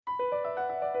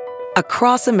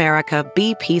Across America,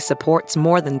 BP supports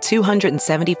more than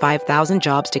 275,000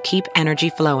 jobs to keep energy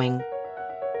flowing.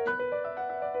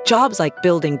 Jobs like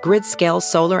building grid-scale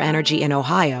solar energy in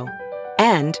Ohio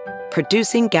and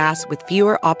producing gas with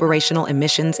fewer operational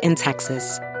emissions in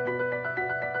Texas.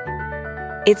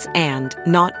 It's and,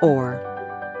 not or.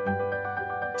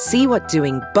 See what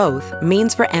doing both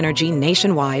means for energy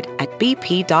nationwide at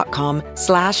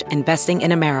bp.com/investing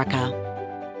in America.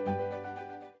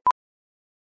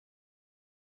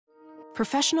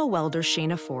 Professional welder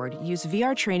Shayna Ford used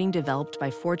VR training developed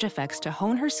by ForgeFX to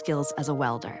hone her skills as a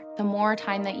welder. The more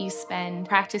time that you spend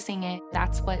practicing it,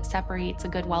 that's what separates a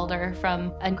good welder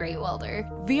from a great welder.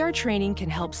 VR training can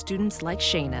help students like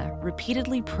Shayna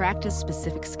repeatedly practice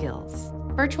specific skills.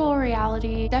 Virtual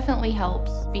reality definitely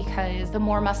helps because the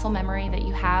more muscle memory that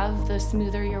you have, the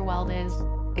smoother your weld is.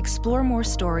 Explore more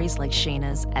stories like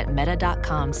Shayna's at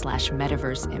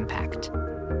meta.com/metaverseimpact.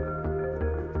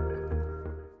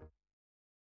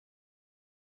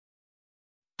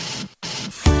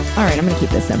 All right, I'm going to keep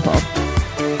this simple.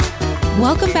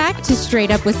 Welcome back to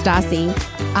Straight Up with Stassi.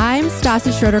 I'm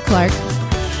Stassi Schroeder-Clark.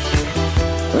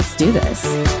 Let's do this.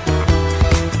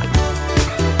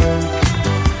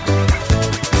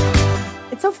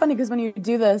 It's so funny because when you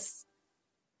do this,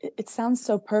 it sounds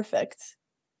so perfect.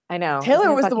 I know.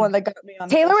 Taylor was the one that got me on.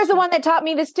 Taylor was the one that taught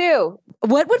me this too.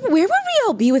 Where would we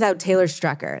all be without Taylor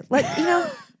Strucker?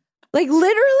 Like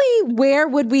literally, where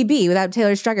would we be without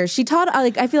Taylor Strucker? She taught,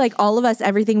 I feel like all of us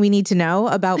everything we need to know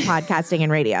about podcasting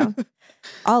and radio.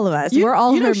 All of us. We're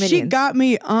all her minions. She got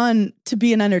me on to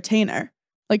be an entertainer.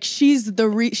 Like she's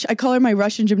I call her my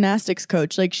Russian gymnastics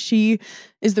coach. Like she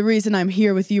is the reason I'm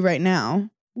here with you right now.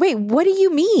 Wait, what do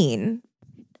you mean?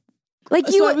 Like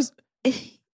Taylor,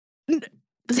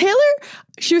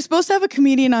 she was supposed to have a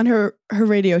comedian on her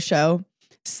radio show.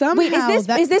 Somehow, wait,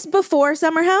 is this before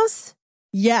Summer House?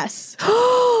 Yes.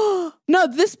 No,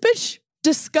 this bitch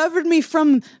discovered me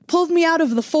pulled me out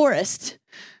of the forest.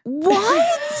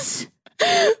 What?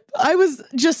 I was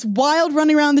just wild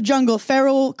running around the jungle,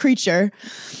 feral creature.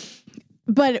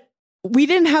 But we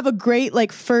didn't have a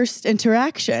great first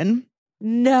interaction.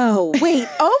 No. Wait.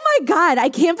 Oh my God. I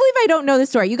can't believe I don't know the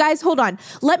story. You guys, hold on.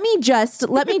 Let me just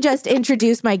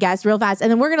introduce my guest real fast,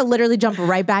 and then we're going to literally jump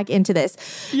right back into this.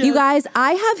 Yes. You guys,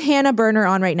 I have Hannah Berner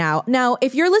on right now. Now,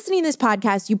 if you're listening to this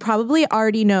podcast, you probably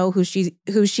already know who she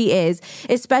is,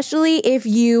 especially if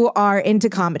you are into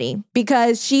comedy,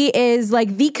 because she is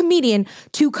like the comedian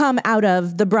to come out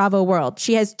of the Bravo world.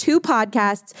 She has 2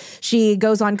 podcasts. She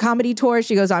goes on comedy tours.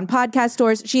 She goes on podcast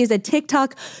tours. She is a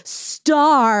TikTok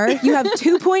star. You have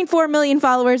 2.4 million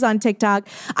followers on TikTok.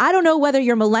 I don't know whether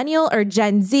you're millennial or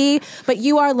Gen Z, but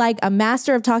you are like a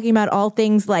master of talking about all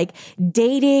things like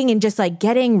dating and just like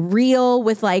getting real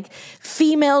with like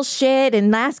female shit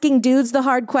and asking dudes the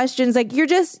hard questions. Like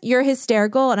you're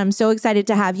hysterical, and I'm so excited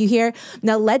to have you here.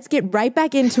 Now let's get right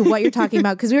back into what you're talking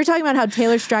about, because we were talking about how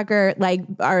Taylor Strucker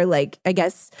I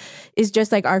guess is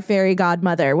just like our fairy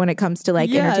godmother when it comes to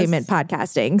entertainment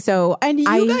podcasting. So and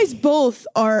you guys both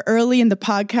are early in the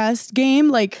podcast game.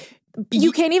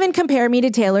 You can't even compare me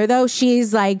to Taylor though.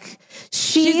 She's like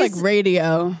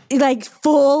radio, like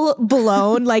full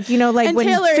blown, and when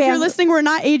Taylor, if you're listening, we're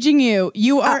not aging you.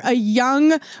 You are a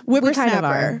young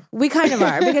whippersnapper. We kind of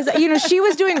are because she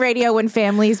was doing radio when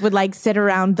families would sit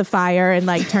around the fire and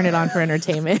turn it on for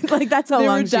entertainment. That's how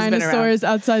long she's been around. There were dinosaurs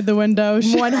outside the window.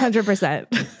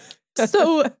 100%.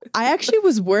 So I actually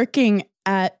was working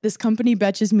at this company,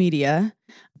 Betches Media.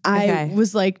 I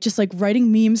was just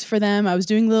writing memes for them. I was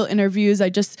doing little interviews. I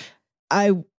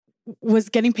was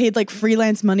getting paid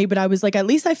freelance money, but I was at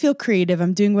least I feel creative.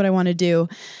 I'm doing what I want to do.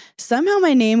 Somehow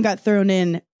my name got thrown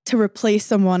in to replace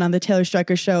someone on the Taylor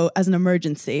Strucker show as an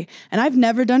emergency. And I've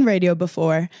never done radio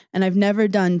before, and I've never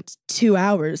done 2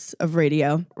 hours of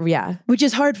radio. Yeah. Which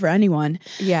is hard for anyone.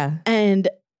 Yeah. And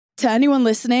to anyone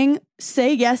listening,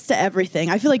 say yes to everything.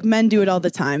 I feel like men do it all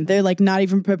the time. They're not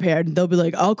even prepared. They'll be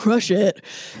like, I'll crush it.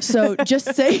 So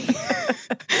just say,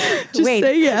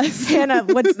 say yes. Hannah,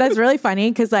 that's really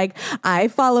funny because I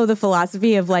follow the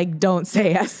philosophy of don't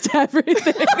say yes to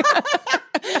everything.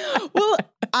 Well,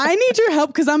 I need your help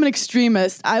because I'm an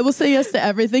extremist. I will say yes to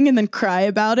everything and then cry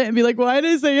about it and be like, why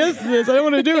did I say yes to this? I don't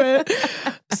want to do it.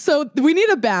 So we need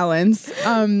a balance.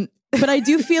 But I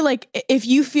do feel like if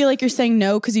you feel like you're saying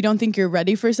no because you don't think you're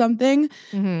ready for something,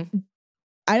 mm-hmm.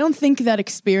 I don't think that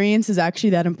experience is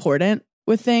actually that important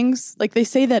with things. They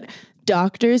say that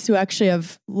doctors who actually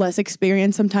have less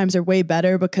experience sometimes are way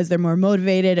better because they're more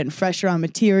motivated and fresher on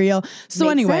material.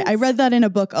 So Makes sense. I read that in a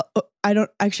book. I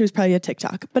don't actually, it was probably a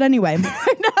TikTok. But anyway.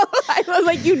 I was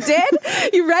like, you did?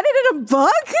 You read it in a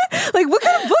book? What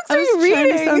kind of books are you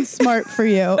reading? sounds smart for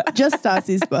you. Just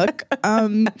Stassi's book.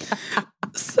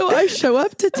 So I show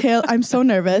up to Taylor. I'm so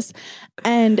nervous,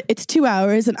 and it's 2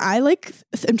 hours, and I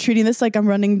am treating this like I'm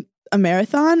running a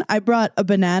marathon. I brought a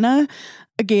banana,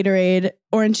 a Gatorade,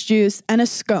 orange juice, and a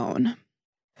scone.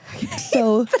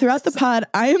 So throughout the pod,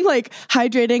 I am like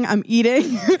hydrating, I'm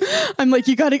eating. I'm like,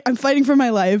 I'm fighting for my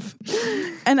life.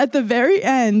 And at the very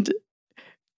end,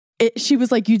 she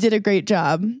was like, you did a great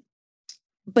job.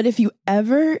 But if you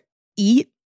ever eat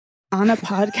on a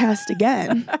podcast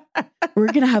again, we're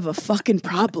going to have a fucking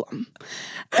problem.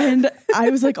 And I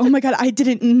was like, oh my God, I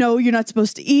didn't know you're not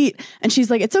supposed to eat. And she's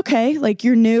like, it's okay. Like,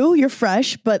 you're new, you're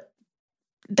fresh, but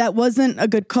that wasn't a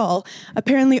good call.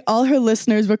 Apparently all her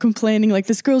listeners were complaining, like,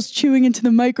 this girl's chewing into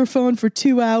the microphone for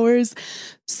 2 hours.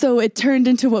 So it turned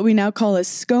into what we now call a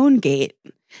scone gate.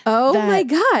 Oh my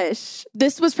gosh.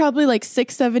 This was probably like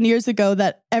 6-7 years ago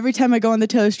that every time I go on the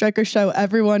Taylor Strecker show,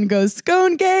 everyone goes,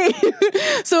 scone gate.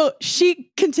 So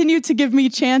she continued to give me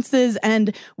chances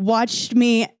and watched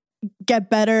me get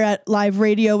better at live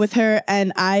radio with her.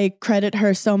 And I credit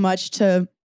her so much to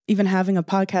even having a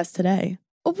podcast today.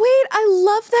 Wait, I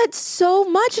love that so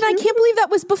much. And I can't believe that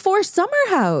was before Summer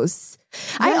House.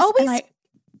 Yes,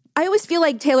 I always feel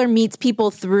like Taylor meets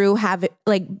people through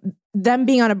them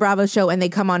being on a Bravo show, and they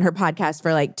come on her podcast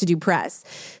for to do press.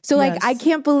 So I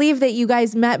can't believe that you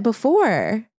guys met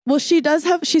before. Well, she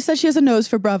says she has a nose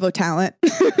for Bravo talent.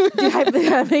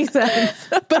 That makes sense.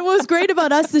 But what was great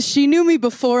about us is she knew me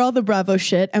before all the Bravo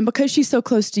shit. And because she's so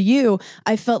close to you,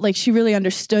 I felt like she really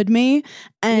understood me.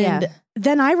 And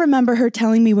then I remember her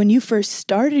telling me when you first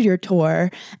started your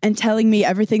tour and telling me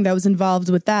everything that was involved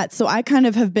with that. So I kind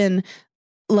of have been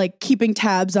keeping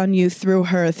tabs on you through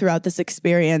her throughout this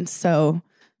experience. So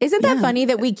isn't that funny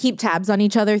that we keep tabs on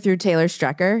each other through Taylor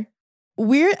Strecker?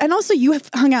 And also you have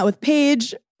hung out with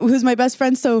Paige, who's my best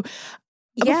friend. So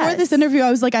before this interview,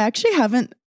 I was like, I actually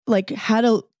haven't had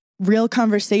a real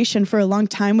conversation for a long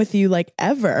time with you,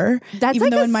 ever. That's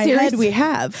even though in my head we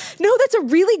have. No, that's a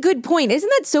really good point. Isn't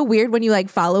that so weird when you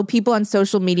follow people on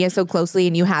social media so closely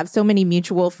and you have so many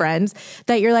mutual friends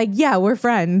that you're like, yeah, we're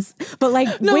friends.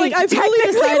 But no, wait, I've fully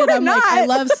decided I'm not. I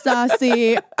love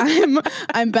Stassi.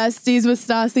 I'm besties with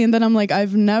Stassi. And then I'm like,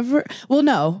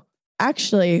 no,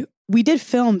 actually we did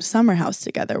film Summer House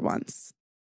together once.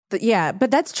 Yeah,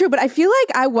 but that's true. But I feel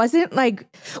like I wasn't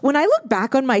when I look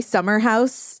back on my Summer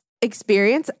House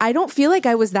experience, I don't feel like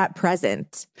I was that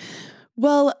present.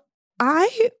 Well,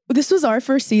 this was our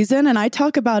first season, and I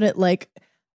talk about it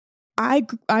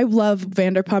I love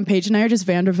Vanderpump. Paige and I are just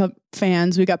Vanderpump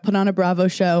fans. We got put on a Bravo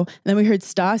show, and then we heard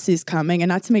Stassi's coming, and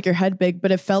not to make your head big,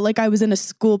 but it felt like I was in a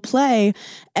school play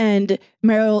and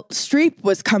Meryl Streep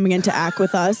was coming in to act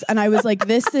with us. And I was like,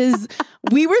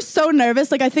 we were so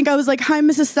nervous. I think I was like, hi,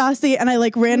 Mrs. Stassi. And I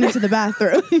ran into the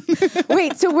bathroom.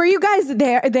 Wait, so were you guys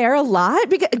there a lot?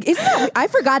 Because I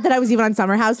forgot that I was even on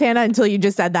Summer House, Hannah, until you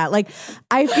just said that.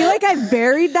 I feel like I've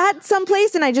buried that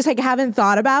someplace and I just haven't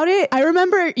thought about it. I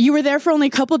remember you were there for only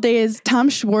a couple days. Tom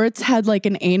Schwartz had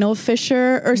an anal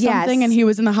fissure or something, and he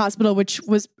was in the hospital,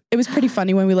 it was pretty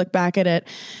funny when we look back at it.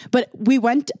 But we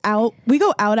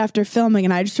go out after filming,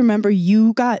 and I just remember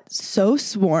you got so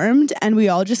swarmed and we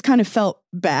all just kind of felt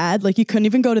bad. You couldn't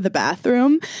even go to the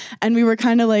bathroom. And we were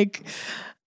kind of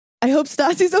I hope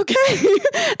Stassi's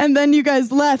okay. And then you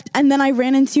guys left. And then I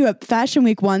ran into you at Fashion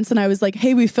Week once, and I was like,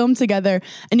 hey, we filmed together.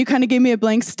 And you kind of gave me a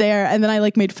blank stare. And then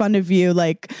I made fun of you.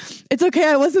 It's okay,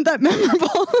 I wasn't that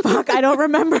memorable. Fuck, I don't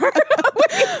remember.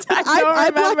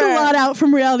 I blocked a lot out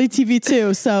from reality TV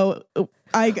too. So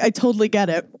I totally get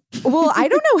it. Well, I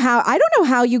don't know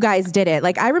how you guys did it.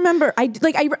 I remember,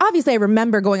 obviously I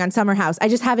remember going on Summer House. I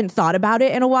just haven't thought about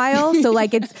it in a while. So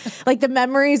it's the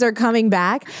memories are coming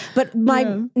back. But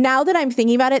now that I'm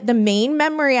thinking about it, the main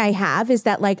memory I have is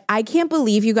that I can't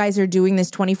believe you guys are doing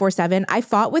this 24/7. I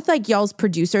fought with y'all's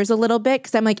producers a little bit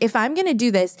because I'm if I'm going to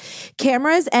do this,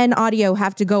 cameras and audio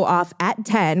have to go off at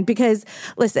 10 because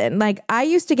listen, I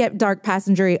used to get dark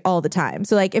passengery all the time.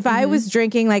 So if I was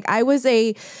drinking, I was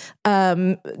a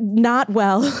not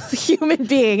well human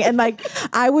being, and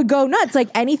I would go nuts.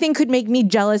 Anything could make me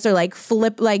jealous or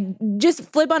flip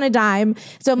on a dime.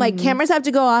 So I'm cameras have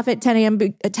to go off at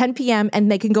 10 p.m.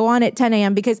 and they can go on at 10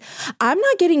 a.m. because I'm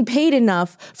not getting paid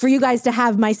enough for you guys to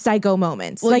have my psycho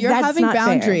moments. Well, you're that's having not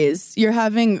boundaries. Fair. You're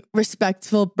having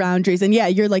respectful boundaries. And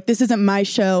you're this isn't my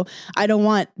show. I don't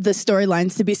want the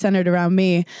storylines to be centered around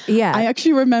me. Yeah. I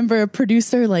actually remember a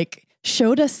producer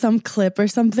showed us some clip or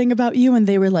something about you, and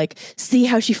they were like, see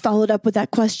how she followed up with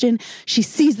that question? She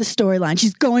sees the storyline.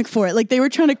 She's going for it. Like they were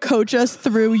trying to coach us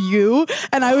through you.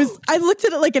 And I looked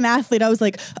at it like an athlete. I was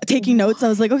like taking notes. I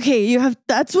was like, okay,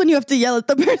 that's when you have to yell at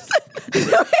the person.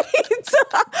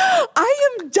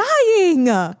 I am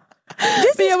dying.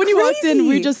 This is when you walked in,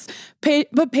 we just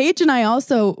but Paige and I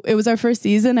also, it was our first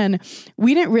season and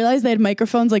we didn't realize they had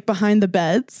microphones like behind the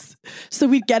beds. So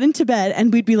we'd get into bed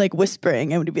and we'd be like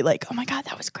whispering and we'd be like, oh my God,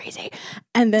 that was crazy.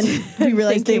 And then we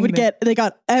realized they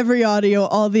got every audio,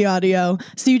 all the audio.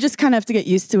 So you just kind of have to get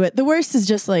used to it. The worst is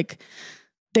just like,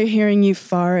 they're hearing you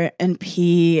fart and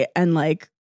pee and like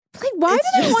why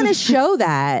do they want to show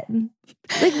that?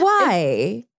 Like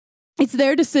why? It's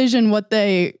their decision what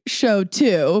they show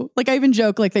too. Like I even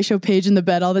joke like they show Paige in the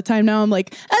bed all the time now. I'm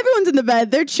like, everyone's in the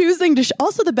bed. They're choosing to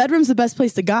also the bedroom's the best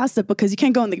place to gossip because you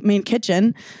can't go in the main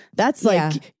kitchen. That's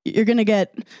like you're going to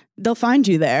they'll find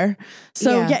you there.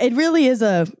 So yeah, it really is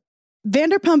a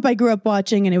Vanderpump I grew up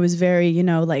watching and it was very,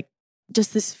 like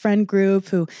just this friend group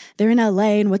who they're in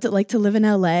LA and what's it like to live in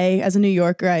LA as a New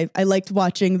Yorker. I liked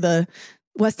watching the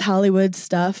West Hollywood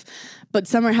stuff. But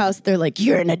Summer House, they're like,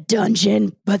 you're in a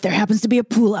dungeon, but there happens to be a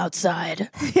pool outside.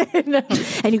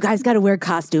 And you guys got to wear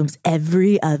costumes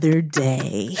every other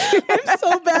day. I'm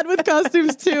so bad with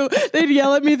costumes too. They'd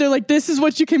yell at me. They're like, this is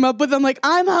what you came up with. I'm like,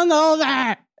 I'm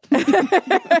hungover.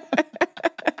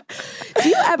 Do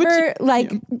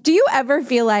you ever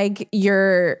feel like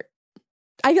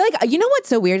I feel like, what's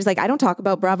so weird is like, I don't talk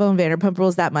about Bravo and Vanderpump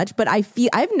Rules that much, but I feel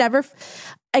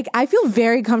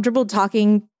very comfortable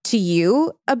talking to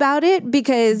you about it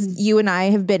because you and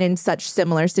I have been in such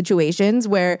similar situations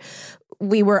where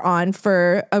we were on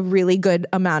for a really good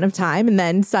amount of time and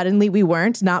then suddenly we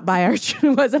weren't, not by it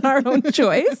wasn't our own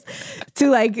choice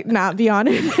to like not be on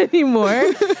it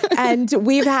anymore. And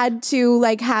we've had to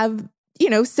like have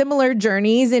similar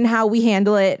journeys in how we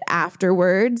handle it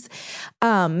afterwards.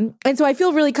 And so I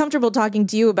feel really comfortable talking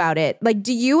to you about it. Like,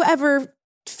 do you ever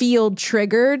feel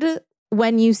triggered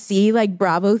when you see like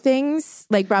Bravo things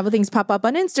pop up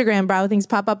on Instagram, Bravo things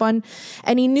pop up on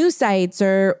any news sites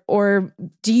or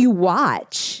do you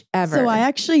watch ever? So I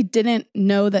actually didn't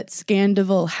know that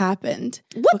Scandival happened.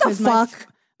 What the fuck?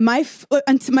 My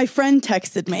friend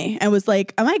texted me and was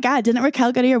like, oh my God, didn't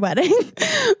Raquel go to your wedding?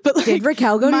 But like, did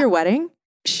Raquel go to your wedding?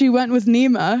 She went with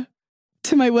Nima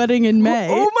to my wedding in May.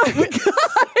 Oh my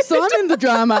God. So I'm in the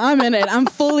drama. I'm in it. I'm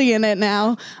fully in it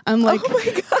now. I'm like, oh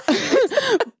my God.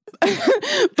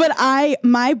 But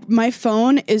my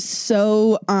phone is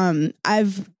so,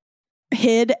 I've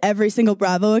hid every single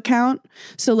Bravo account.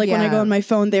 So like when I go on my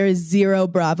phone, there is 0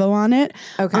 Bravo on it.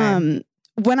 Okay.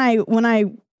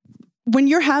 When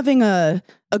you're having a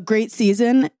great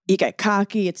season, you get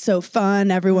cocky. It's so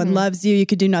fun. Everyone loves you. You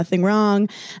could do nothing wrong.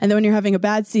 And then when you're having a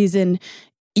bad season,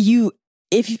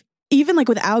 even like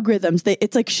with algorithms,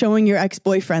 it's like showing your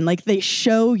ex-boyfriend, like they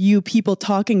show you people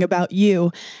talking about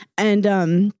you.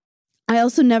 And I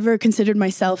also never considered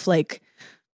myself like,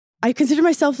 I consider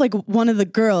myself like one of the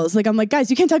girls. Like, I'm like, guys,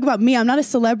 you can't talk about me. I'm not a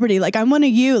celebrity. Like, I'm one of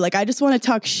you. Like, I just want to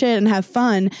talk shit and have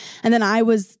fun. And then I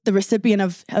was the recipient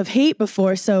of hate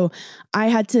before. So I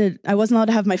wasn't allowed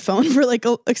to have my phone for like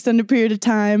an extended period of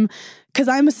time because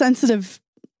I'm a sensitive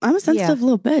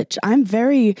little bitch. I'm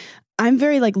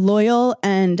very like loyal.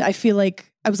 And I feel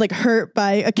like I was like hurt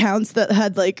by accounts that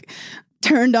had like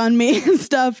turned on me and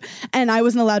stuff, and I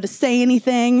wasn't allowed to say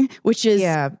anything, which is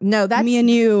that's me and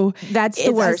you. That's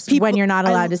the worst when you're not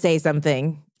allowed to say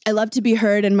something. I love to be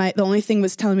heard, and the only thing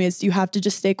was telling me is you have to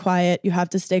just stay quiet. You have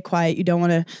to stay quiet. You don't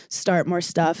want to start more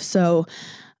stuff. So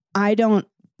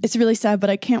it's really sad,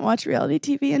 but I can't watch reality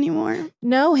TV anymore.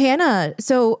 No, Hannah.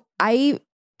 So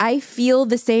I feel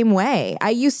the same way. I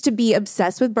used to be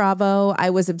obsessed with Bravo. I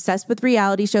was obsessed with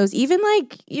reality shows, even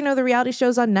like, the reality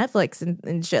shows on Netflix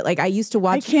and shit. Like I used to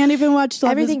watch. I can't even watch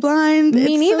Love is Blind.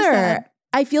 Me neither. So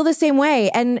I feel the same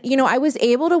way. And, I was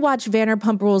able to watch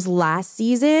Vanderpump Rules last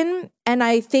season. And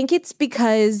I think it's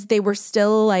because they were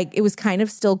still like, it was kind of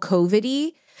still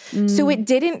COVID-y. So it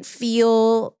didn't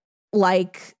feel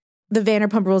like the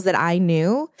Vanderpump Rules that I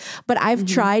knew. But I've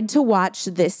tried to watch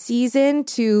this season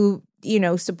to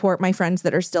support my friends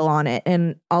that are still on it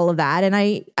and all of that. And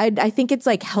I think it's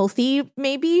like healthy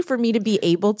maybe for me to be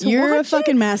able to You're watch a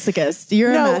fucking masochist.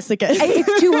 You're a masochist.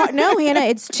 It's too hard. No, Hannah,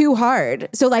 it's too hard.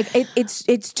 So like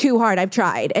it's too hard. I've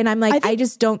tried. And I'm like, I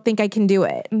just don't think I can do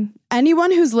it.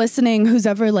 Anyone who's listening, who's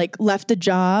ever like left a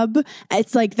job,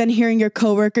 it's like then hearing your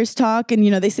coworkers talk and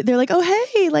they're like,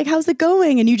 oh, hey, like, how's it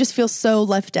going? And you just feel so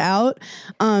left out.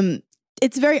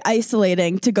 it's very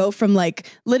isolating to go from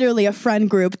like literally a friend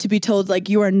group to be told like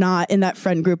you are not in that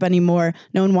friend group anymore.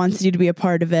 No one wants you to be a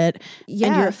part of it. Yeah.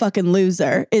 And you're a fucking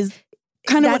loser is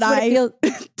kind of what I feel.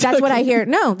 That's what I hear.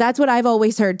 No, that's what I've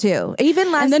always heard too.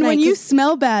 Even last night. And then when you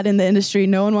smell bad in the industry,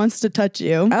 no one wants to touch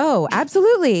you. Oh,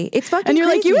 absolutely. It's fucking And you're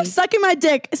crazy. like, you were sucking my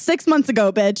dick 6 months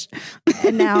ago, bitch.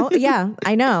 And now, yeah,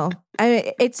 I know.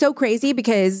 It's so crazy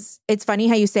because it's funny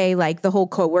how you say like the whole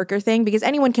coworker thing, because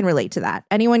anyone can relate to that.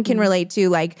 Anyone can relate to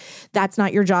like, that's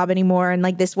not your job anymore. And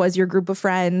like, this was your group of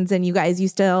friends and you guys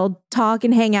used to all talk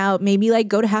and hang out, maybe like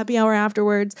go to happy hour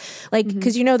afterwards. Like,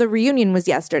 because the reunion was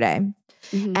yesterday.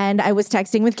 And I was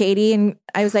texting with Katie and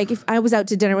I was like, if I was out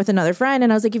to dinner with another friend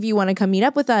and I was like, if you want to come meet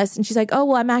up with us. And she's like, oh,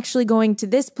 well, I'm actually going to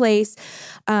this place.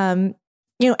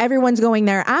 Everyone's going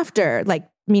there after, like,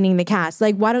 meaning the cast.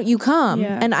 Like, why don't you come?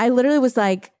 Yeah. And I literally was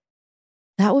like,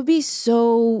 that would be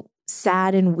so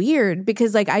sad and weird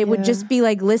because like I would just be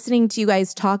like listening to you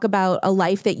guys talk about a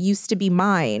life that used to be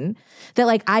mine that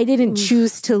like I didn't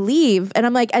choose to leave. And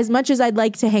I'm like, as much as I'd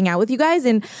like to hang out with you guys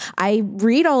and I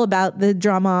read all about the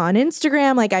drama on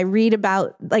Instagram, like I read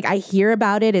about, like I hear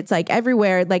about it, it's like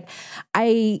everywhere. Like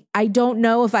I don't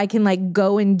know if I can like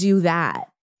go and do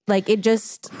that. Like it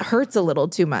just hurts a little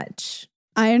too much.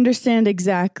 I understand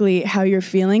exactly how you're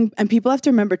feeling. And people have to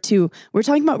remember too, we're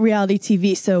talking about reality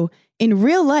TV. So in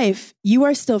real life, you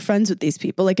are still friends with these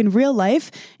people. Like in real life,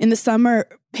 in the summer,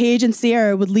 Paige and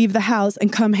Sierra would leave the house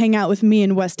and come hang out with me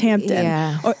in West Hampton.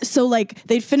 Yeah. So like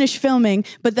they'd finish filming,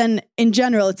 but then in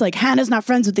general, it's like Hannah's not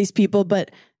friends with these people. But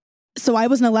so I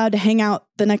wasn't allowed to hang out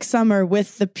the next summer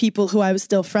with the people who I was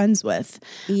still friends with.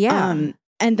 Yeah.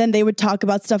 And then they would talk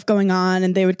about stuff going on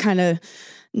and they would kind of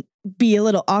be a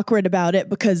little awkward about it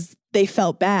because they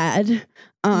felt bad.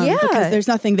 Because there's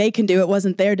nothing they can do. It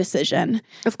wasn't their decision.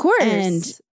 Of course.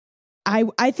 And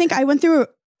I think I went through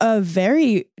a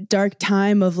very dark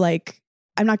time of like,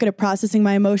 I'm not good at processing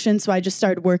my emotions. So I just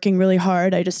started working really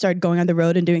hard. I just started going on the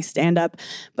road and doing stand up.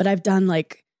 But I've done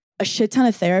like a shit ton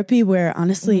of therapy where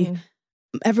honestly,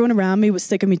 everyone around me was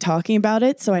sick of me talking about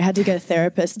it. So I had to get a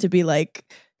therapist to be like,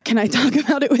 can I talk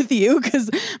about it with you? Because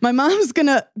my mom's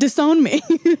gonna disown me.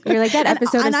 You're like that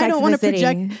episode of and Sex I don't and want the to City.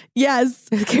 project. Yes,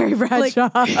 Carrie Bradshaw.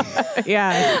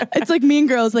 Yeah, it's like Mean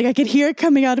Girls. Like I could hear it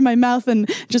coming out of my mouth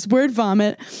and just word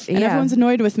vomit, and everyone's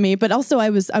annoyed with me. But also,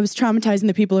 I was traumatizing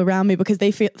the people around me because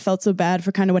they felt so bad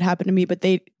for kind of what happened to me. But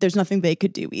there's nothing they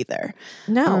could do either.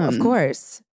 No, of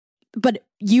course. But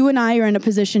you and I are in a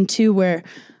position too where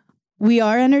we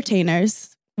are entertainers.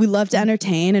 We love to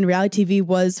entertain, and reality TV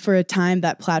was for a time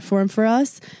that platform for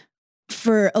us.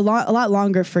 For a lot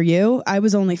longer for you. I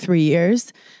was only 3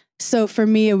 years. So for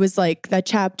me, it was like that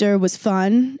chapter was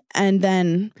fun. And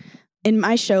then in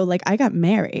my show, like I got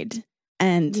married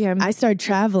and I started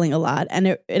traveling a lot. And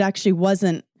it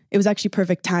was actually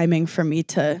perfect timing for me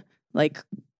to like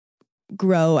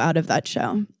grow out of that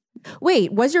show.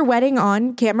 Wait, was your wedding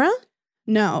on camera?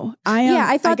 No,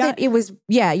 I thought that it was.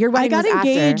 Yeah, your wedding was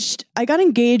engaged. After. I got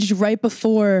engaged right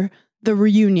before the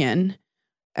reunion.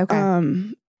 Okay,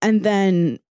 and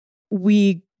then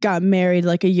we got married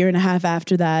like a year and a half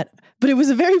after that. But it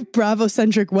was a very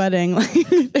Bravo-centric wedding. Like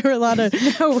there were a lot of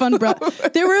fun.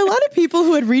 There were a lot of people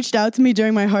who had reached out to me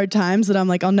during my hard times that I'm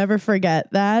like, I'll never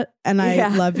forget that, and I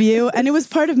love you. And it was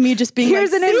part of me just being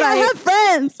here's like, an invite. I have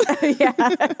friends.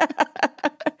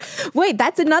 Wait,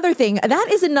 that's another thing.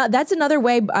 That's another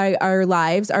way our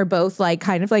lives are both like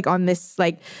kind of like on this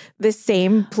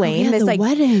same plane. Oh, yeah, this like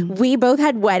wedding. We both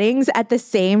had weddings at the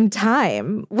same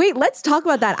time. Wait, let's talk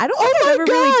about that. I don't think I've ever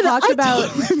really talked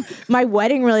about my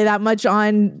wedding really that much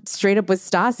on Straight Up with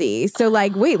Stassi. So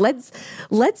like, wait,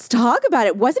 let's talk about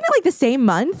it. Wasn't it like the same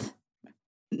month?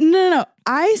 No.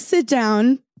 I sit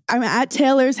down. I'm at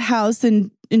Taylor's house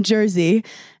in Jersey,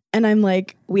 and I'm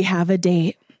like, we have a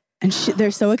date. And they're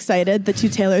so excited. The two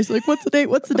Taylors are like, what's the date?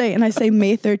 What's the date? And I say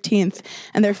May 13th,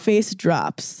 and their face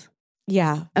drops.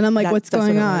 Yeah. And I'm like, what's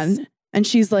going on? And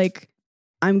she's like,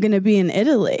 I'm going to be in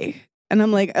Italy. And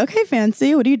I'm like, okay,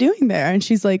 fancy. What are you doing there? And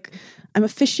she's like, I'm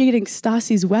officiating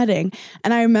Stassi's wedding.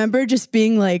 And I remember just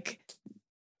being like,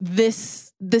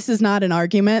 this is not an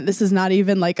argument. This is not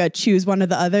even like a choose one or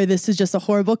the other. This is just a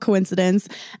horrible coincidence.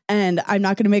 And I'm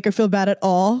not going to make her feel bad at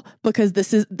all because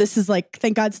this is like,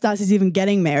 thank God Stassi's even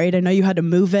getting married. I know you had to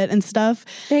move it and stuff.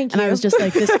 Thank you. And I was just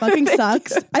like, this fucking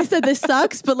sucks. I said, this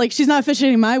sucks, but like, she's not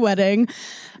officiating my wedding.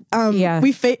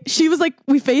 She was like,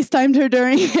 we FaceTimed her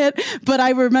during it, but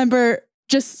I remember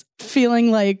just feeling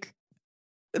like,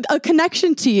 a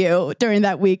connection to you during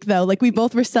that week, though. Like, we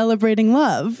both were celebrating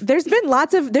love. There's been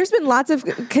lots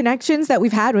of connections that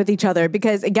we've had with each other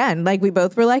because, again, like, we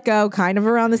both were let go kind of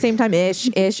around the same time, ish.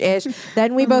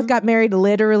 Then we both got married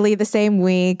literally the same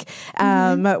week.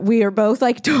 We are both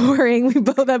like touring. We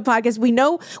both have podcasts. We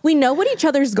know what each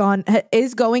other's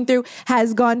has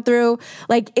gone through.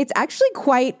 Like, it's actually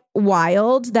quite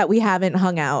wild that we haven't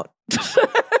hung out.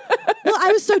 Well,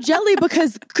 I was so jelly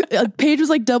because Paige was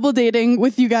like double dating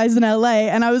with you guys in LA,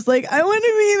 and I was like, I want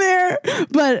to be there.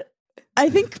 But I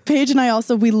think Paige and I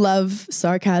also, we love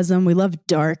sarcasm. We love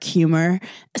dark humor.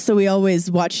 So we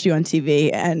always watched you on TV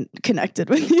and connected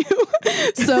with you.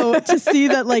 So to see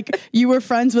that like you were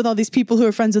friends with all these people who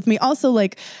were friends with me. Also,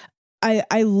 like,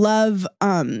 I love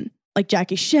like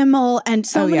Jackie Schimmel and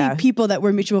so many people that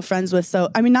we're mutual friends with. So,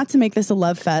 I mean, not to make this a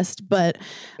love fest, but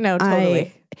no,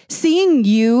 totally. Seeing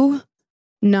you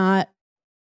not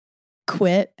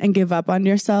quit and give up on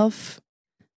yourself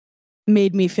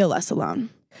made me feel less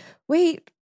alone. Wait,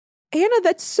 Anna,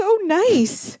 that's so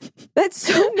nice. That's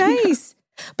so nice.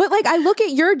 But like, I look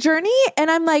at your journey and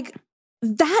I'm like,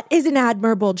 that is an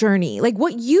admirable journey. Like,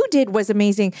 what you did was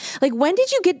amazing. Like, when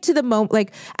did you get to the moment,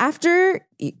 like after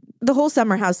the whole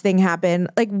summer house thing happened,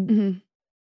 like,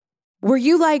 were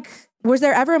you like, was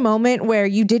there ever a moment where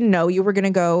you didn't know you were going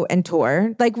to go and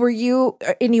tour? Like, were you,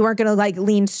 and you weren't going to like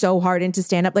lean so hard into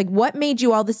stand up? Like, what made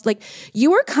you all this? Like,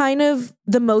 you were kind of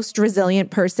the most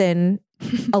resilient person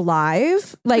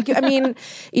alive. Like, I mean,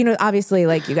 you know, obviously,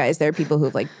 like, you guys, there are people who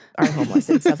like are homeless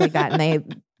and stuff like that. And they,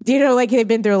 you know, like they've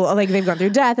been through, like they've gone through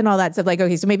death and all that stuff. Like,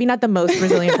 okay, so maybe not the most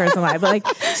resilient person alive, but like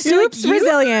soups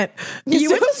resilient.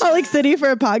 You went to Salt Lake City for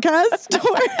a podcast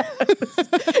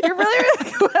tour? You're really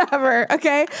like, whatever.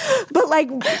 Okay. But like,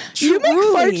 you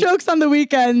make fart jokes on the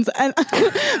weekends. And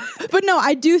but no,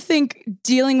 I do think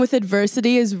dealing with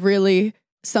adversity is really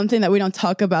something that we don't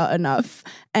talk about enough.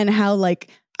 And how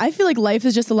like, I feel like life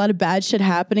is just a lot of bad shit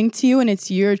happening to you and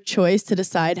it's your choice to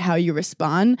decide how you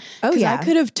respond. Oh yeah. I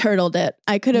could have turtled it.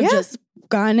 I could have just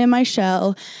gone in my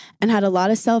shell and had a lot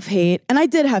of self-hate. And I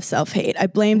did have self-hate. I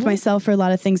blamed myself for a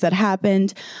lot of things that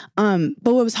happened. But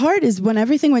what was hard is when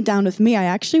everything went down with me, I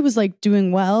actually was like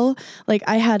doing well. Like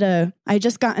I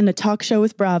just got in a talk show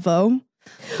with Bravo.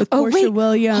 With Portia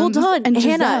Williams. Hold on. And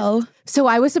Hannah. Giselle. So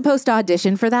I was supposed to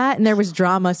audition for that and there was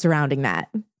drama surrounding that.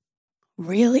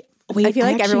 Really? Wait, I feel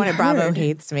like everyone at Bravo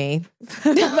hates me.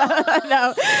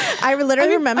 No, I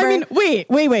literally remember. I mean, wait.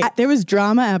 There was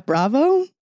drama at Bravo?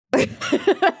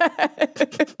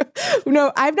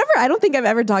 No, I don't think I've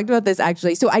ever talked about this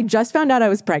actually. So I just found out I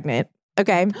was pregnant.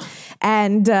 Okay.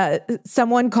 And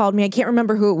someone called me. I can't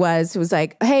remember who it was. It was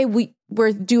like, hey,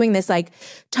 we're doing this like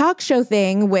talk show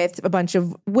thing with a bunch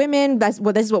of women. This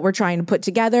is what we're trying to put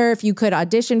together. If you could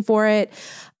audition for it.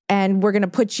 And we're going to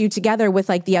put you together with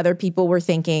like the other people we're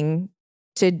thinking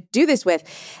to do this with.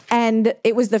 And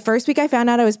it was the first week I found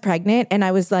out I was pregnant and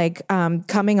I was like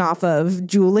coming off of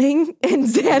juuling and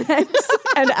Xanax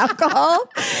and alcohol.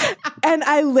 And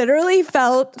I literally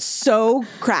felt so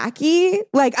cracky.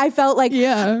 Like I felt like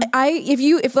if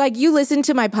you listen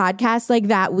to my podcast like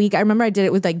that week, I remember I did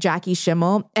it with like Jackie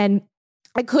Schimmel and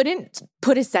I couldn't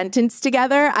put a sentence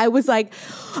together. I was like,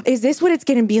 is this what it's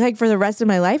going to be like for the rest of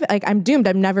my life? Like, I'm doomed.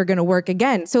 I'm never going to work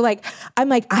again. So like, I'm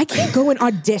like, I can't go and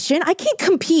audition. I can't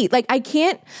compete. Like,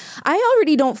 I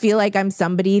already don't feel like I'm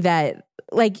somebody that,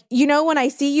 like, you know, when I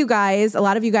see you guys, a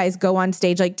lot of you guys go on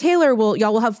stage, like Taylor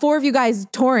y'all will have 4 of you guys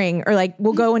touring or like,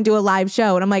 we'll go and do a live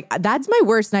show. And I'm like, that's my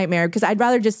worst nightmare because I'd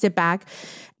rather just sit back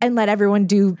and let everyone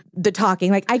do the talking.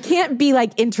 Like, I can't be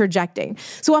like interjecting.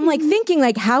 So I'm like thinking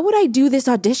like, how would I do this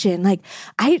audition? Like,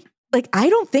 I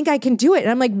don't think I can do it.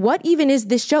 And I'm like, what even is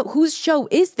this show? Whose show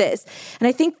is this? And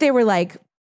I think they were like,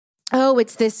 oh,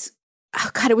 it's this,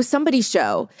 oh God, it was somebody's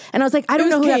show. And I was like, I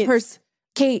don't know who that person.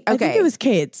 Kate, okay. I think it was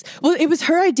Kate's. Well, it was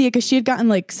her idea because she had gotten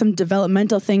like some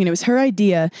developmental thing and it was her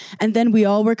idea. And then we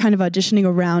all were kind of auditioning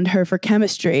around her for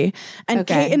chemistry. And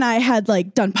Kate and I had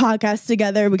like done podcasts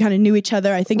together. We kind of knew each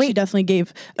other. I think she definitely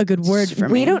gave a good word for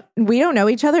me. We don't know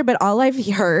each other, but all I've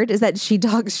heard is that she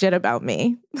talks shit about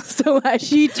me. So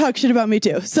she talks shit about me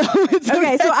too. So it's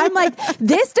okay. So I'm like,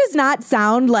 this does not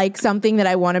sound like something that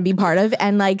I want to be part of.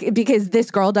 And like, because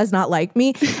this girl does not like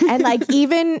me. And like,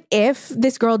 even if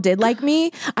this girl did like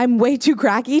me, I'm way too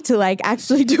cracky to like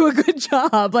actually do a good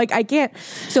job. Like I can't.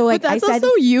 So like but that's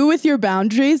also you with your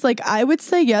boundaries. Like I would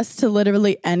say yes to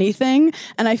literally anything.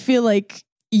 And I feel like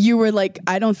you were like,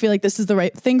 I don't feel like this is the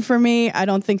right thing for me. I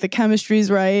don't think the chemistry's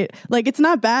right. Like it's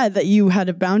not bad that you had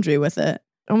a boundary with it.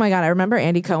 Oh my God. I remember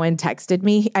Andy Cohen texted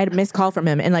me. I had a missed call from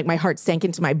him and like my heart sank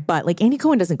into my butt. Like Andy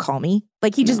Cohen doesn't call me.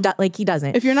 Like he just, like he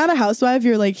doesn't. If you're not a housewife,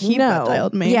 you're like, he butt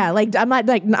dialed me. Yeah. Like I'm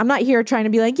not here trying to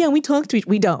be like, yeah, we talk to each,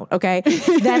 we don't. Okay.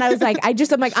 Then I was like,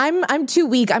 I'm too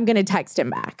weak. I'm going to text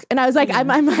him back. And I was like,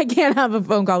 I can't have a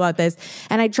phone call about this.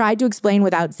 And I tried to explain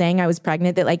without saying I was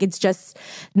pregnant that like, it's just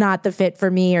not the fit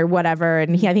for me or whatever.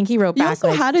 And I think he wrote back. You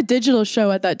also had a digital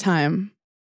show at that time.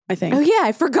 I think. Oh yeah,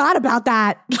 I forgot about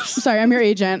that. Sorry, I'm your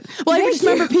agent. Well, I just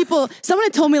remember someone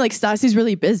had told me like Stassi's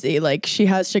really busy, like she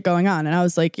has shit going on. And I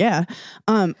was like, yeah.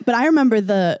 But I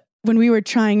remember when we were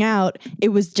trying out, it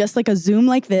was just like a Zoom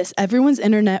like this. Everyone's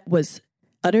internet was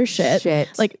utter shit.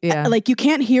 Like you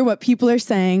can't hear what people are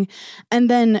saying. And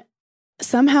then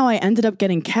somehow I ended up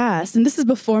getting cast. And this is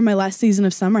before my last season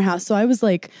of Summer House. So I was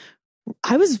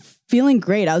feeling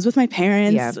great. I was with my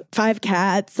parents, 5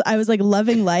 cats. I was like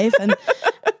loving life.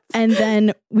 And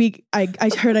then I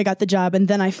heard I got the job, and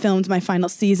then I filmed my final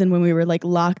season when we were like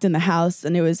locked in the house,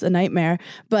 and it was a nightmare.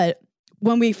 But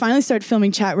when we finally started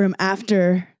filming Chat Room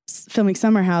after filming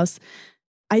Summer House,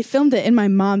 I filmed it in my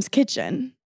mom's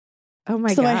kitchen. Oh my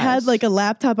god! So I had like a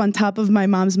laptop on top of my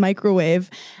mom's microwave,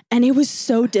 and it was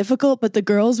so difficult. But the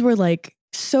girls were like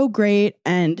so great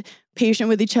and patient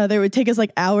with each other. It would take us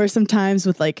like hours sometimes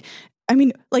with like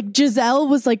Giselle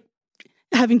was like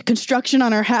having construction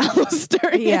on our house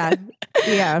during it.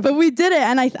 Yeah. But we did it,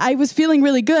 and I was feeling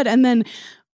really good. And then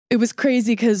it was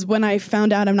crazy because when I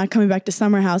found out I'm not coming back to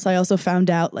Summer House, I also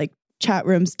found out like Chat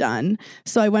Room's done.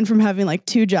 So I went from having like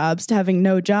 2 jobs to having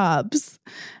no jobs.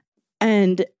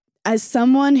 And as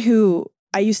someone who,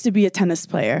 I used to be a tennis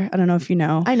player. I don't know if you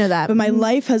know. I know that. But my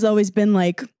life has always been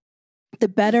like, the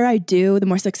better I do, the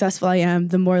more successful I am,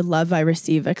 the more love I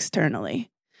receive externally.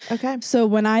 Okay. So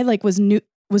when I like was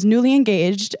newly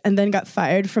engaged and then got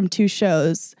fired from 2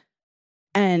 shows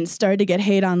and started to get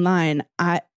hate online,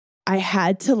 I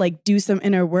had to like do some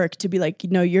inner work to be like,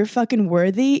 you're fucking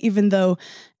worthy, even though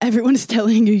everyone's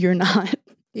telling you you're not.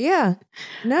 Yeah.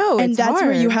 No, and it's that's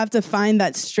hard. where you have to find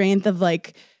that strength of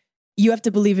like, you have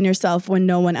to believe in yourself when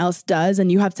no one else does,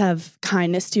 and you have to have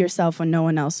kindness to yourself when no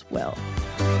one else will.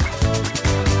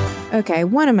 Okay,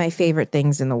 one of my favorite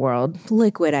things in the world,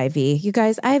 Liquid IV. You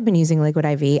guys, I have been using Liquid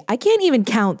IV. I can't even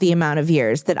count the amount of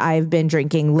years that I've been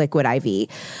drinking Liquid IV.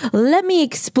 Let me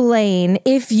explain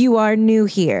if you are new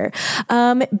here.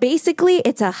 Basically,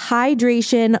 it's a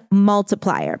hydration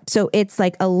multiplier. So it's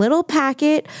like a little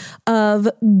packet of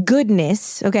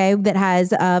goodness, okay, that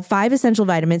has 5 essential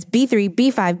vitamins, B3,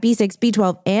 B5, B6,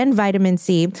 B12, and vitamin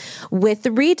C with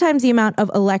 3 times the amount of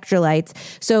electrolytes.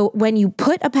 So when you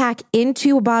put a pack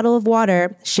into a bottle of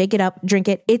water, shake it up, drink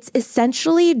it. It's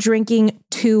essentially drinking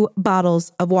 2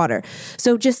 bottles of water.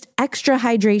 So just extra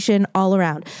hydration all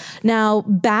around. Now,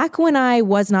 back when I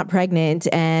was not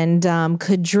pregnant and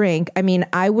could drink,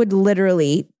 I would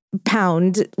literally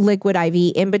pound Liquid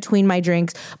IV in between my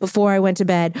drinks before I went to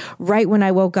bed, right when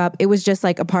I woke up. It was just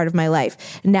like a part of my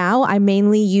life. Now I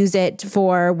mainly use it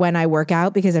for when I work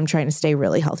out because I'm trying to stay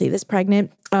really healthy this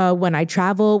pregnant. When I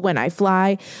travel, when I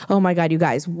fly. Oh my God, you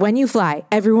guys, when you fly,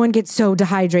 everyone gets so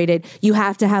dehydrated. You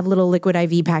have to have little Liquid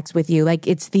IV packs with you. Like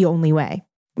it's the only way.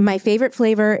 My favorite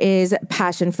flavor is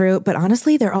passion fruit, but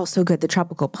honestly, they're all so good. The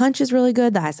tropical punch is really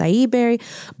good. The acai berry.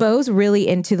 Bo's really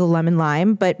into the lemon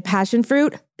lime, but passion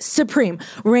fruit, supreme,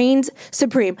 reigns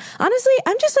supreme. Honestly,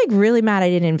 I'm just like really mad I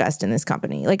didn't invest in this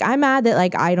company. Like I'm mad that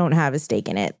like I don't have a stake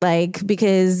in it, like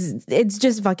because it's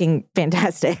just fucking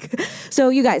fantastic. So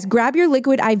you guys grab your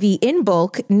Liquid IV in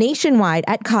bulk nationwide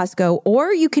at Costco,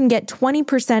 or you can get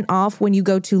 20% off when you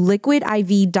go to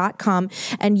liquidiv.com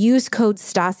and use code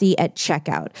Stassi at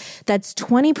checkout. That's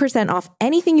 20% off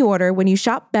anything you order when you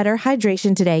shop Better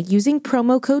Hydration today using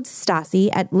promo code Stassi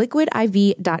at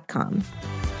liquidiv.com.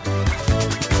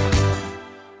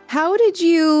 How did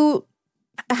you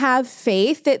have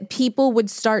faith that people would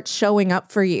start showing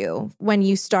up for you when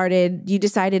you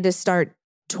decided to start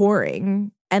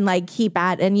touring and like keep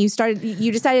at, and you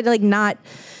decided to like not,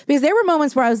 because there were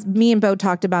moments where me and Bo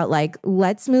talked about like,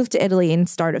 let's move to Italy and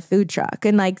start a food truck.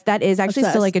 And like, that is actually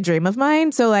still like a dream of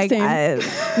mine. So like,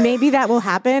 maybe that will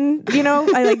happen,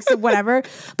 so whatever.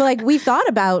 But like I've thought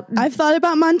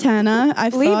about Montana.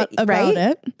 I've thought about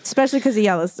it. Especially because of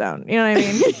Yellowstone. You know what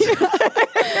I mean?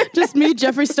 Just me,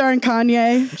 Jeffree Star, and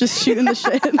Kanye just shooting the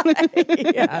shit.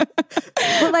 Yeah.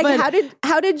 But like,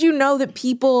 how did you know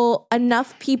that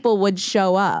enough people would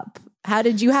show up? How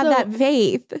did you have that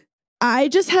faith? I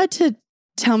just had to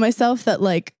tell myself that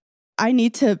like, I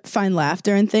need to find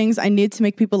laughter in things. I need to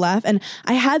make people laugh. And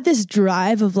I had this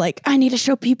drive of like, I need to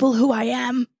show people who I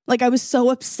am. Like I was so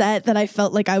upset that I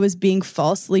felt like I was being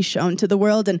falsely shown to the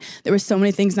world. And there were so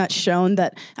many things not shown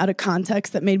that out of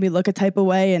context that made me look a type of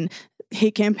way, and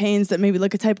hate campaigns that made me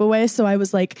look a type of way. So I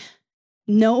was like,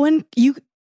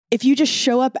 if you just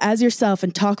show up as yourself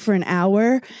and talk for an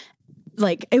hour,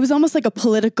 like it was almost like a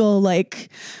political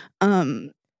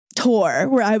tour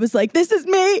where I was like, this is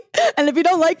me. And if you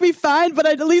don't like me, fine, but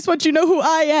I at least want you to know who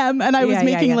I am. And I was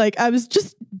I was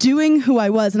just doing who I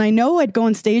was. And I know I'd go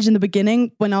on stage in the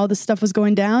beginning when all this stuff was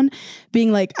going down,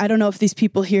 being like, I don't know if these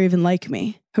people here even like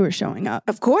me who are showing up.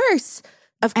 Of course.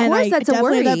 Of and course, that's a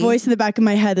worry. That voice in the back of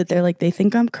my head that they're like, they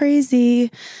think I'm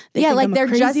crazy.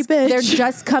 They're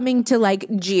just coming to like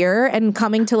jeer and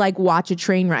coming to like watch a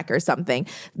train wreck or something.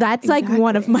 That's like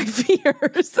one of my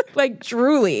fears. Like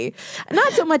truly,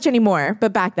 not so much anymore,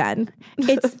 but back then,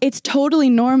 it's totally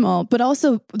normal. But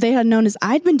also, they had known as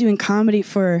I'd been doing comedy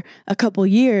for a couple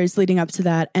years leading up to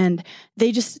that, and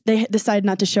they decided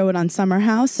not to show it on Summer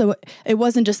House, so it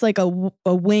wasn't just like a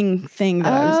wing thing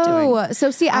that I was doing. So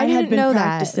see, I didn't know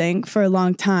that. Practicing for a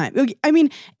long time. I mean,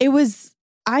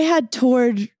 I had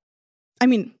toured,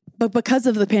 but because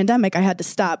of the pandemic, I had to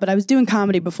stop. But I was doing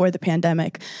comedy before the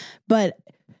pandemic. But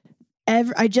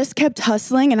I just kept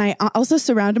hustling, and I also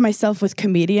surrounded myself with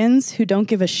comedians who don't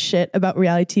give a shit about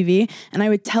reality TV. And I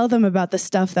would tell them about the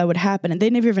stuff that would happen, and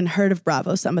they'd never even heard of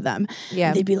Bravo, some of them. Yeah.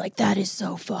 And they'd be like, that is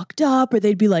so fucked up. Or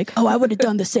they'd be like, oh, I would have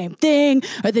done the same thing.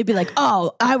 Or they'd be like,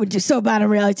 oh, I would do so bad on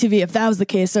reality TV if that was the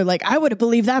case. Or like, I would have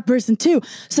believed that person too.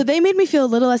 So they made me feel a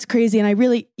little less crazy. And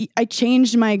I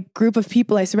changed my group of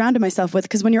people I surrounded myself with,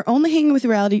 because when you're only hanging with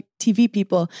reality TV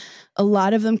people, a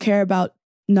lot of them care about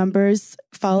numbers,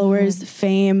 followers,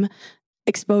 fame,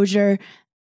 exposure.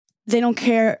 They don't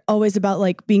care always about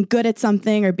like being good at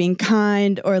something or being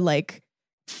kind or like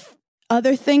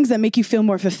other things that make you feel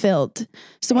more fulfilled.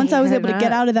 So once I was able to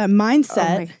get out of that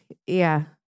mindset,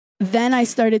 then I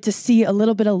started to see a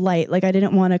little bit of light. Like I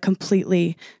didn't want to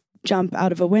completely jump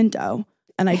out of a window,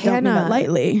 and I don't mean that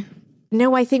lightly.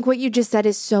 No, I think what you just said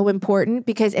is so important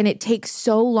and it takes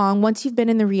so long. Once you've been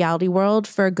in the reality world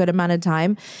for a good amount of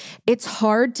time, it's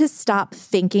hard to stop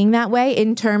thinking that way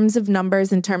in terms of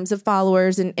numbers, in terms of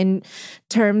followers, and in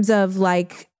terms of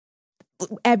like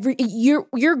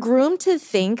you're groomed to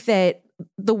think that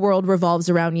the world revolves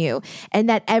around you and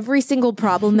that every single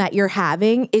problem that you're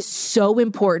having is so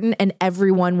important and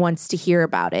everyone wants to hear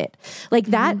about it. Like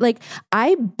that, like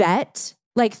I bet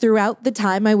like throughout the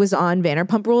time I was on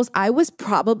Vanderpump Rules, I was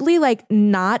probably like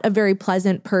not a very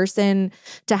pleasant person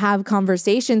to have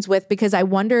conversations with, because I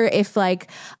wonder if like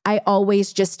I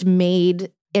always just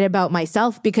made it about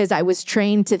myself because I was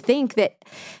trained to think that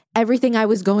everything I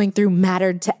was going through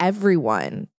mattered to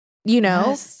everyone. You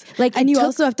know, like, and you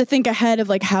also have to think ahead of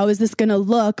like, how is this going to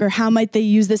look, or how might they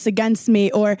use this against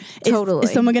me, or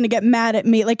is someone going to get mad at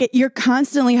me? Like you're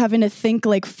constantly having to think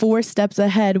like 4 steps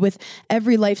ahead with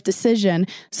every life decision.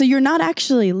 So you're not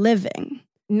actually living.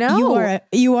 No,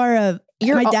 you are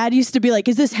my dad used to be like,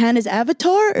 is this Hannah's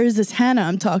avatar or is this Hannah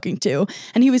I'm talking to?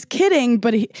 And he was kidding,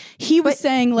 but he was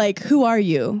saying like, who are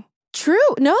you? True.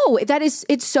 No,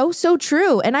 it's so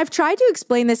true. And I've tried to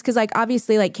explain this because like,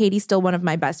 obviously like Katie's still one of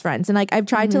my best friends. And like, I've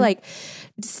tried to like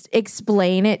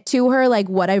explain it to her, like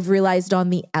what I've realized on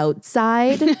the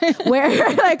outside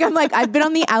where like, I'm like, I've been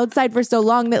on the outside for so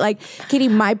long that like, Katie,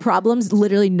 my problems,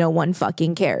 literally no one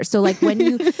fucking cares. So like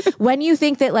when you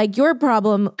think that like your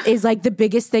problem is like the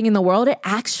biggest thing in the world, it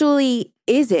actually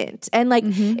isn't. And like,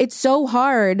 it's so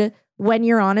hard when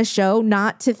you're on a show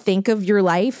not to think of your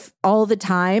life all the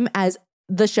time as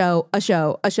the show, a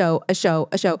show.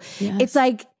 Yes. It's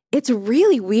like, it's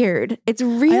really weird. It's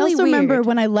really weird. I also remember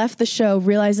when I left the show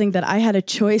realizing that I had a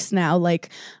choice now. Like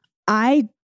I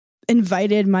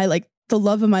invited the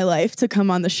love of my life to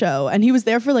come on the show, and he was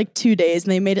there for like 2 days,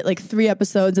 and they made it like 3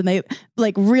 episodes, and they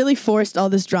like really forced all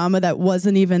this drama that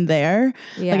wasn't even there.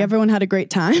 Yeah. Like everyone had a great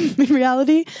time in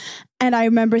reality. And I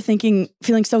remember feeling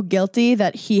so guilty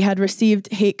that he had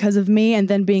received hate because of me, and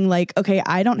then being like, okay,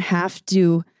 I don't have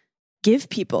to give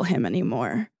people him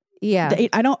anymore. Yeah.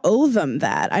 I don't owe them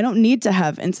that. I don't need to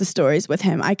have Insta stories with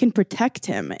him. I can protect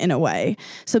him in a way.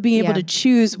 So being able to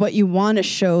choose what you want to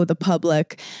show the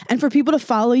public, and for people to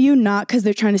follow you, not because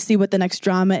they're trying to see what the next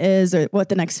drama is or what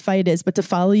the next fight is, but to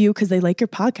follow you because they like your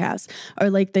podcast,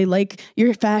 or like they like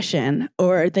your fashion,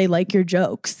 or they like your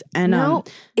jokes. And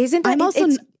isn't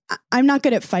that I'm not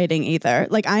good at fighting either.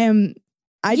 Like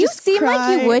you seem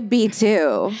like you would be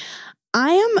too.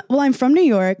 I'm from New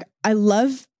York. I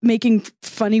love making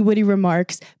funny, witty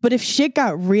remarks. But if shit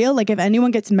got real, like if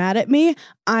anyone gets mad at me,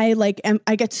 I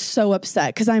get so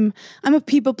upset because I'm a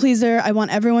people pleaser. I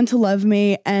want everyone to love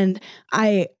me. And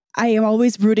I I am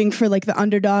always rooting for like the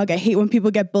underdog. I hate when people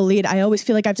get bullied. I always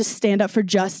feel like I have to stand up for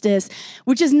justice,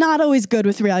 which is not always good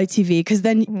with reality TV because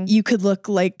then you could look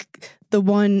like the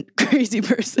one crazy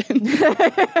person.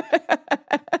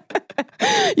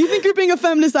 You think you're being a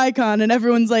feminist icon and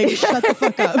everyone's like, shut the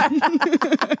fuck up.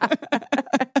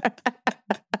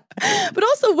 But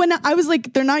also when I was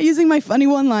like, they're not using my funny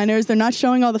one-liners. They're not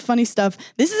showing all the funny stuff.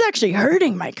 This is actually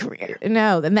hurting my career.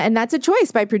 No, and that's a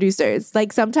choice by producers.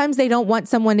 Like sometimes they don't want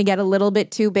someone to get a little bit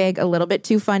too big, a little bit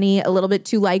too funny, a little bit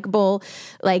too likable.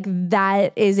 Like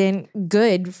that isn't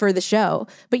good for the show.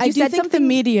 But you said something. The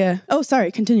media. Oh,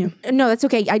 sorry. Continue. No, that's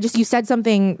okay. You said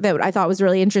something that I thought was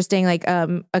really interesting. Like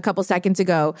a couple seconds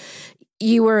ago,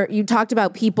 you talked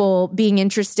about people being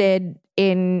interested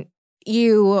in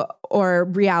you or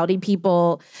reality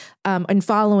people and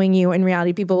following you and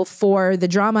reality people for the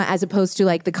drama as opposed to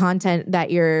like the content that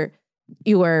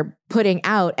you are putting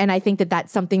out. And I think that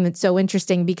that's something that's so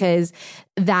interesting because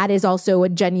that is also a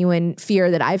genuine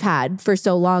fear that I've had for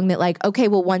so long that like, okay,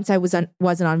 well, once I wasn't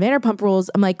on Vanderpump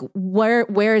Rules, I'm like,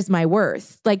 where is my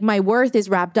worth? Like my worth is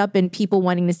wrapped up in people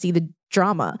wanting to see the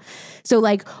drama. So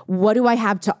like, what do I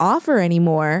have to offer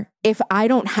anymore if I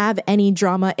don't have any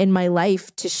drama in my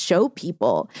life to show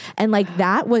people? And like,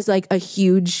 that was like a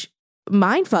huge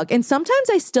mindfuck. And sometimes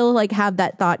I still like have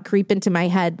that thought creep into my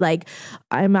head. Like,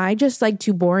 am I just like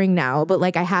too boring now? But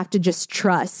like, I have to just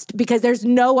trust because I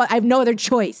have no other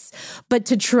choice but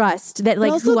to trust that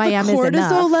like who I am is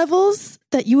enough. Cortisol levels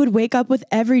that you would wake up with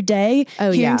every day,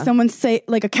 hearing someone say,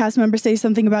 like a cast member say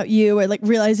something about you, or like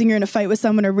realizing you're in a fight with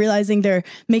someone, or realizing they're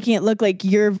making it look like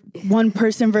you're one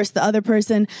person versus the other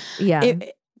person. Yeah.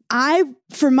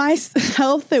 For my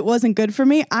health, it wasn't good for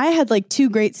me. I had like 2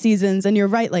 great seasons, and you're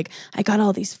right. Like I got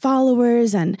all these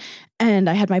followers, and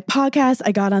I had my podcast.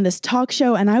 I got on this talk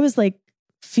show, and I was like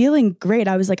feeling great.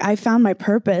 I was like, I found my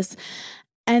purpose.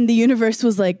 And the universe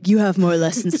was like, you have more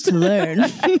lessons to learn.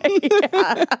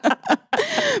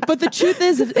 But the truth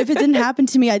is, if it didn't happen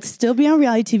to me, I'd still be on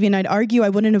reality TV, and I'd argue I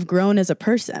wouldn't have grown as a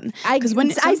person. Because when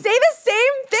I say the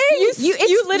same thing,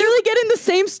 you literally get in the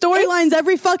same storylines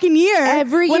every fucking year.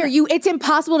 Every year, it's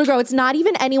impossible to grow. It's not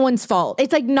even anyone's fault.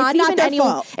 It's like not even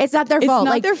anyone's fault. It's not their fault. It's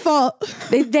not like, their fault.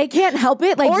 They can't help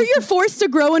it. Like, or you're forced to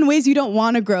grow in ways you don't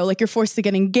want to grow. Like you're forced to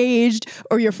get engaged,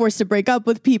 or you're forced to break up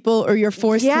with people, or you're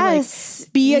forced to like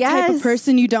be a type of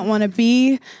person you don't want to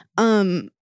be.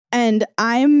 And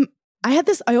I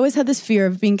always had this fear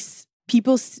of being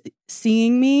people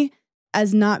seeing me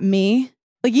as not me.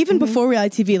 Like even before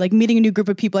reality TV, like meeting a new group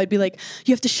of people, I'd be like,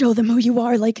 you have to show them who you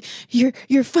are. Like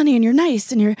you're funny and you're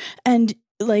nice and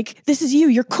like, this is you,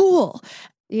 you're cool.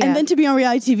 Yeah. And then to be on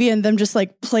reality TV and them just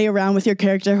like play around with your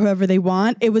character, whoever they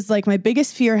want. It was like my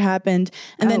biggest fear happened.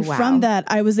 And then from that,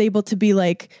 I was able to be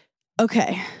like,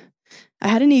 okay, I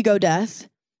had an ego death.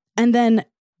 And then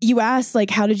you asked like,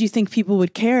 how did you think people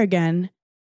would care again?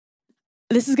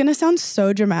 This is going to sound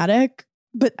so dramatic,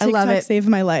 but TikTok saved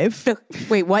my life.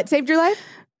 Wait, what saved your life?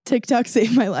 TikTok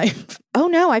saved my life. Oh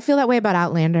no, I feel that way about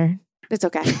Outlander. It's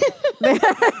okay.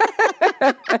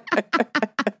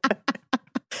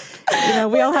 You know,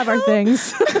 we all have our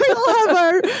things. We all have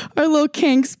our little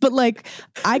kinks, but like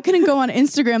I couldn't go on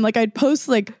Instagram. Like I'd post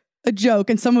like a joke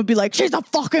and someone would be like, she's the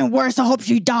fucking worst. I hope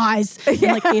she dies. And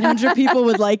like 800 people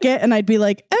would like it. And I'd be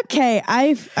like, okay,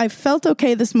 I felt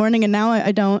okay this morning and now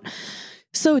I don't.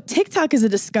 So TikTok is a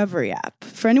discovery app.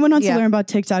 For anyone who wants to learn about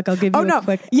TikTok, I'll give you a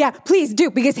quick. Yeah, please do.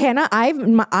 Because Hannah,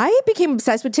 I became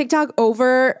obsessed with TikTok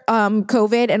over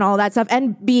COVID and all that stuff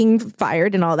and being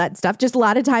fired and all that stuff. Just a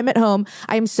lot of time at home.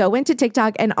 I am so into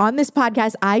TikTok. And on this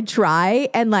podcast, I try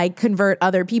and like convert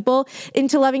other people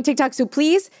into loving TikTok. So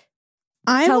please,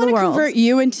 I want to convert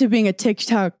you into being a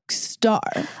TikTok star.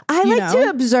 I like to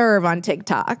observe on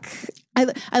TikTok.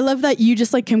 I love that you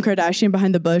just like Kim Kardashian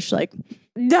behind the bush, like.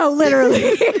 No,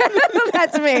 literally.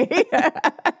 That's me.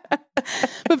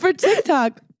 But for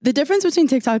TikTok, the difference between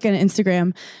TikTok and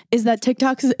Instagram is that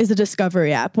TikTok is a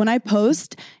discovery app. When I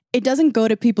post, it doesn't go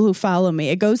to people who follow me.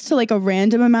 It goes to like a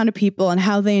random amount of people, and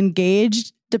how they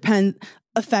engage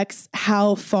affects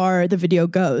how far the video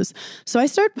goes. So I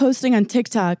started posting on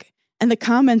TikTok, and the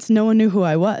comments, no one knew who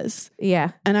I was.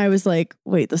 Yeah. And I was like,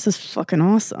 wait, this is fucking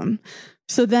awesome.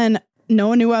 So then no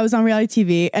one knew I was on reality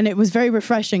TV, and it was very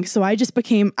refreshing. So I just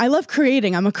I love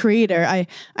creating. I'm a creator.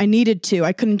 I needed to.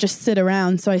 I couldn't just sit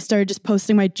around. So I started just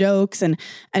posting my jokes and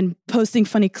posting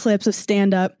funny clips of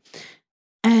stand-up.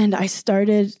 And I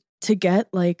started to get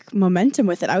like momentum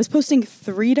with it. I was posting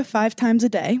 3 to 5 times a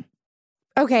day.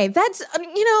 Okay, that's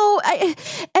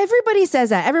everybody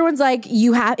says that. Everyone's like,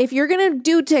 if you're gonna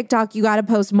do TikTok, you got to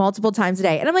post multiple times a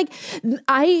day. And I'm like,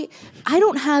 I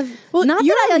don't have. Well, not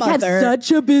that I have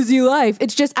such a busy life.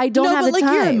 It's just I don't have the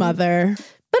time. You're a mother.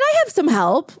 But I have some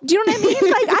help. Do you know what I mean?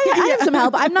 Like I have some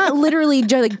help. I'm not literally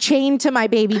just like chained to my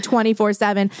baby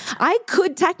 24/7. I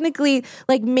could technically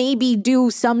like maybe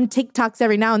do some TikToks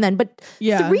every now and then, but 3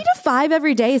 to 5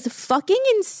 every day is fucking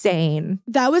insane.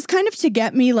 That was kind of to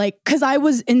get me like, because I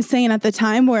was insane at the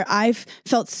time where I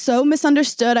felt so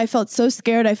misunderstood. I felt so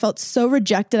scared. I felt so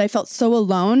rejected. I felt so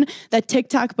alone that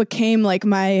TikTok became like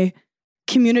my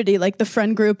community, like the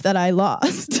friend group that I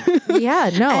lost.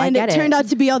 Yeah, no, I get it. And it turned out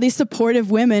to be all these supportive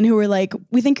women who were like,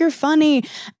 we think you're funny.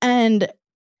 And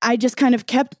I just kind of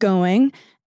kept going.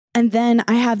 And then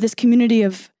I have this community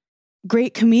of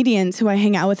great comedians who I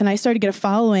hang out with, and I started to get a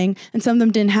following, and some of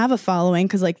them didn't have a following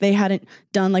because like they hadn't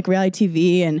done like reality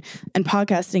TV and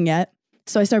podcasting yet.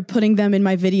 So I started putting them in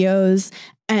my videos,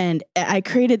 and I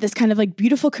created this kind of like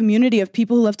beautiful community of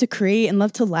people who love to create and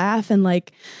love to laugh. And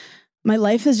like, my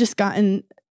life has just gotten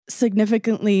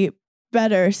significantly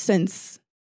better since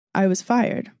I was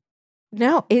fired.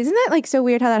 No, isn't that like so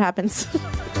weird how that happens?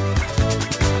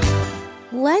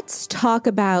 Let's talk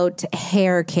about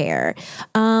hair care,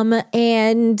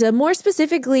 and more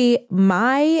specifically,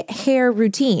 my hair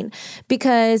routine.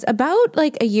 Because about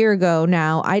like a year ago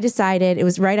now, I decided, it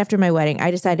was right after my wedding,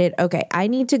 I decided, okay, I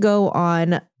need to go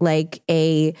on like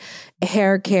a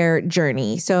hair care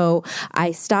journey. So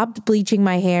I stopped bleaching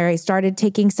my hair. I started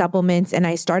taking supplements, and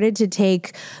I started to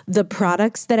take the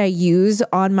products that I use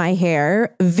on my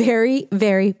hair very,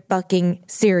 very fucking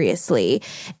seriously.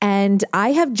 And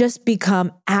I have just become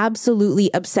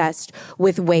absolutely obsessed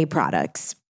with whey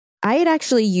products. I had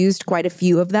actually used quite a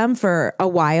few of them for a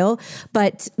while,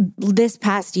 but this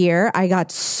past year I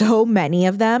got so many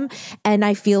of them, and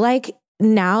I feel like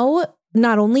now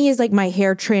not only is like my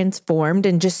hair transformed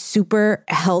and just super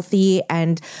healthy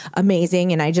and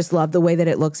amazing, and I just love the way that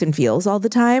it looks and feels all the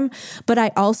time, but I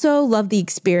also love the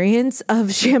experience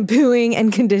of shampooing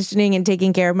and conditioning and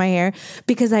taking care of my hair,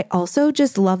 because I also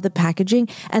just love the packaging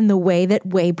and the way that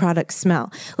whey products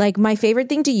smell. Like my favorite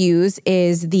thing to use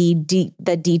is the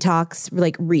detox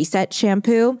like reset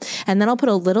shampoo, and then I'll put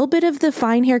a little bit of the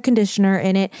fine hair conditioner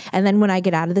in it, and then when I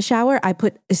get out of the shower, I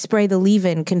spray the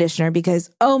leave-in conditioner, because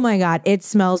oh my God, it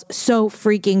smells so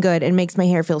freaking good and makes my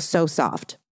hair feel so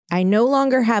soft. I no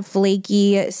longer have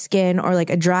flaky skin or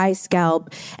like a dry scalp,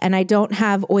 and I don't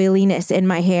have oiliness in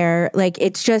my hair. Like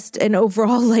it's just an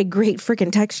overall like great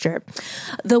freaking texture.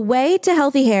 The way to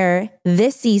healthy hair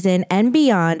this season and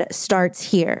beyond starts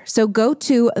here. So go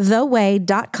to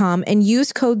theway.com and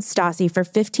use code Stassi for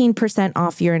 15%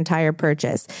 off your entire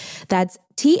purchase. That's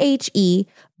TheOuai.com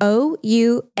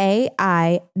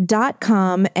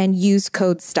and use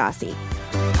code Stassi.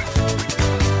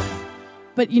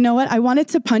 But you know what? I wanted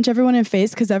to punch everyone in the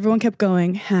face because everyone kept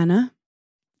going, Hannah,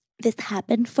 this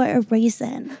happened for a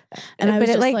reason. And I was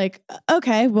just like,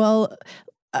 okay, well,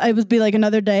 I would be like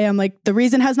another day. I'm like, the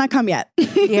reason has not come yet.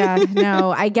 Yeah,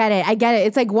 no, I get it.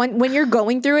 It's like when you're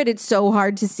going through it, it's so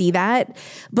hard to see that.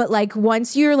 But like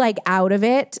once you're like out of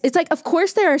it, it's like, of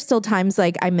course there are still times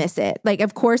like I miss it. Like,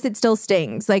 of course it still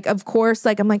stings. Like, of course,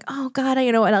 like I'm like, oh God,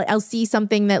 I'll see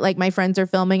something that like my friends are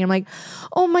filming. And I'm like,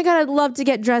 oh my God, I'd love to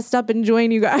get dressed up and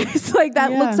join you guys. Like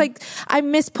that looks like I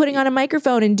miss putting on a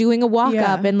microphone and doing a walk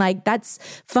up, and like that's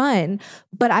fun.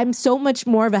 But I'm so much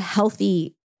more of a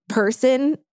healthy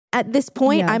person at this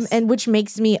point, and which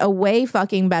makes me a way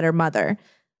fucking better mother.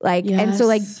 Like, and so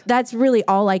like, that's really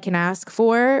all I can ask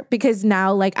for, because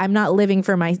now like I'm not living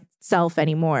for myself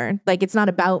anymore. Like, it's not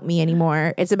about me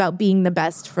anymore. It's about being the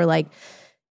best for like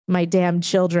my damn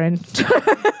children.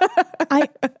 I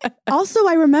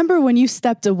remember when you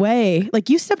stepped away, like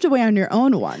you stepped away on your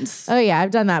own once. Oh yeah,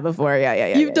 I've done that before.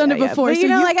 Yeah. You've done it before. But, so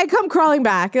like I come crawling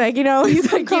back. Like,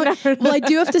 he's like, well, I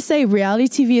do have to say reality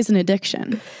TV is an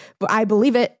addiction. I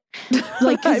believe it.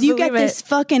 Like, because you get this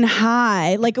fucking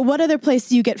high. Like, what other place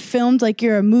do you get filmed like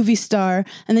you're a movie star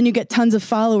and then you get tons of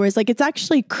followers? Like, it's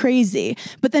actually crazy.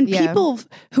 But then people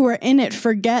who are in it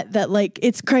forget that, like,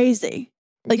 it's crazy.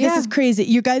 Like, this is crazy.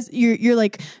 You guys, you're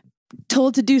like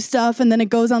told to do stuff, and then it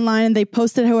goes online and they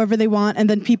post it however they want, and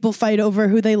then people fight over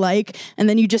who they like, and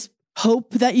then you just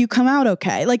hope that you come out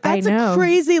okay. Like, that's a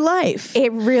crazy life.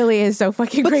 It really is so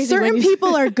fucking crazy. But certain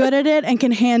people are good at it and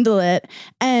can handle it.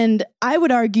 And I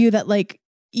would argue that like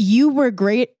you were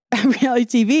great at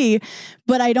reality TV,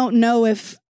 but I don't know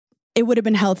if it would have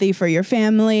been healthy for your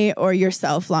family or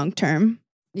yourself long term.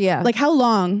 Yeah. Like, how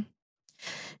long?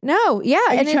 No, yeah.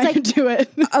 And it's like, to do it.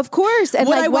 Of course. And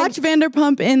would I watch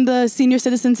Vanderpump in the senior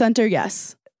citizen center?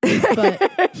 Yes. But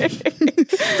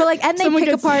like, and they someone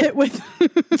pick gets apart hit with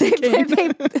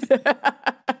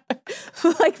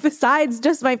like, besides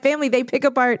just my family, they pick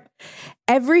apart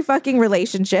every fucking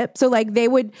relationship. So like, they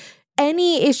would,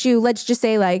 any issue, let's just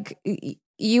say like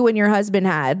you and your husband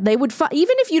had, they would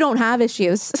even if you don't have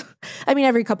issues. I mean,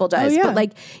 every couple does, but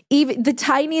like, even the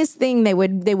tiniest thing they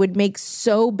would make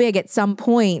so big at some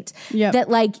point that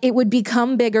like it would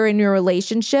become bigger in your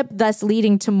relationship, thus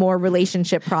leading to more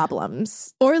relationship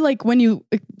problems. Or like when you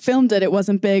filmed it, it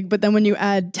wasn't big, but then when you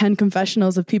add 10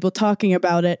 confessionals of people talking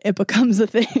about it, it becomes a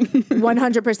thing.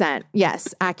 100%.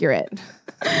 Yes, accurate.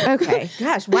 Okay.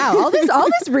 Gosh, wow. All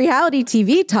this reality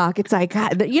TV talk, it's like,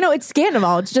 God, it's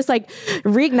scandal. It's just like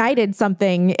reignited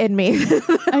something in me.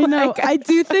 I know. Like, I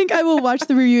do think I will watch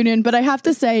the reunion, but I have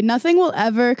to say nothing will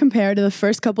ever compare to the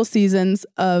first couple seasons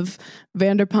of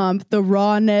Vanderpump. The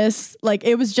rawness, like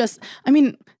it was just, I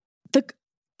mean,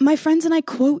 my friends and I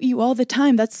quote you all the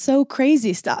time. That's so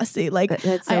crazy, Stassi. Like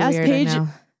that's so I asked Paige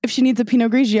if she needs a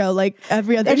Pinot Grigio like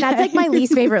every other day. And that's like my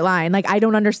least favorite line. Like, I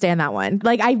don't understand that one.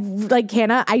 Like,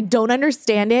 Hannah, I don't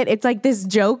understand it. It's like this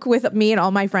joke with me and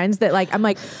all my friends that like, I'm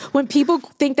like, when people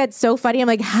think that's so funny, I'm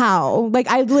like, how? Like,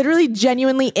 I literally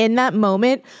genuinely in that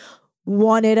moment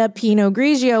wanted a Pinot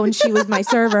Grigio and she was my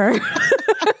server.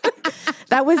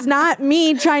 That was not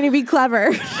me trying to be clever.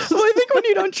 Well, I think when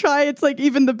you don't try, it's like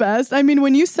even the best. I mean,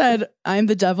 when you said, I'm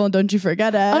the devil and don't you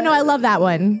forget it. Oh, no, I love that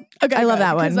one. Okay, I love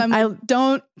that one. I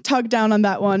don't talk down on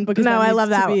that one because I love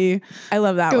that one. I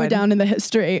love that one. Go down in the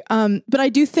history. But I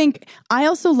do think I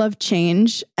also love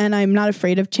change and I'm not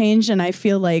afraid of change. And I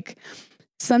feel like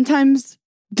sometimes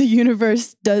the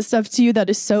universe does stuff to you that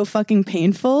is so fucking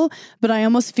painful, but I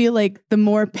almost feel like the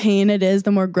more pain it is,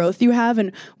 the more growth you have.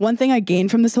 And one thing I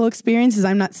gained from this whole experience is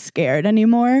I'm not scared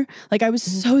anymore. Like I was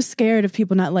so scared of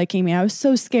people not liking me. I was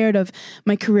so scared of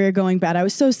my career going bad. I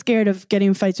was so scared of getting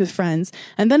in fights with friends.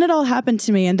 And then it all happened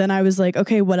to me. And then I was like,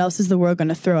 okay, what else is the world going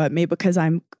to throw at me? Because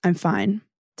I'm fine.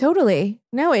 Totally.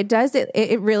 No, it does.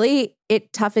 It really,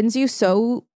 it toughens you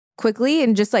so quickly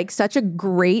in just like such a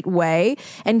great way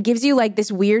and gives you like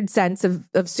this weird sense of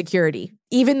security,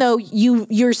 even though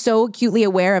you're so acutely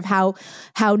aware of how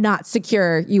not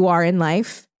secure you are in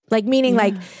life. Like meaning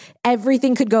like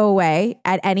everything could go away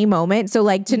at any moment. So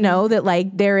like to know that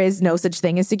like there is no such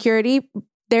thing as security,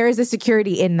 there is a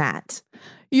security in that.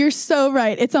 You're so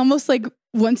right. It's almost like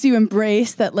once you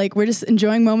embrace that, like we're just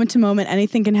enjoying moment to moment,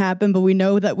 anything can happen, but we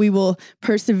know that we will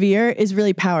persevere is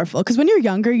really powerful. Because when you're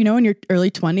younger, in your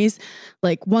early 20s,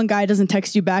 like one guy doesn't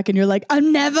text you back and you're like,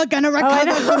 I'm never going to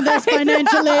recover from this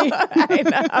financially. I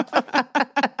know.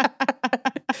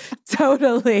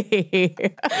 Totally.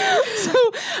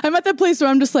 So I'm at that place where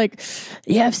I'm just like,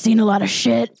 yeah, I've seen a lot of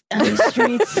shit on these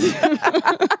streets.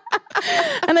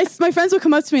 And my friends will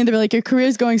come up to me and they're like, your career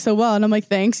is going so well. And I'm like,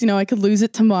 thanks. I could lose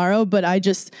it tomorrow, but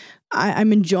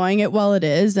I'm enjoying it while it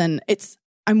is. And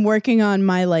I'm working on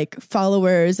my like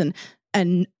followers and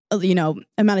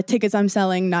amount of tickets I'm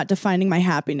selling, not defining my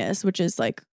happiness, which is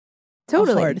like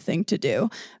a hard thing to do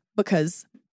because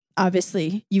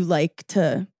obviously you like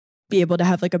to be able to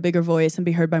have like a bigger voice and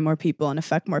be heard by more people and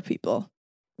affect more people.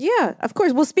 Yeah, of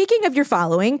course. Well, speaking of your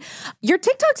following, your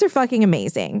TikToks are fucking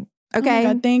amazing. Okay. Oh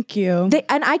my God, thank you.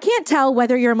 And I can't tell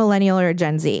whether you're a millennial or a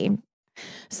Gen Z.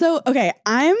 So, okay,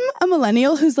 I'm a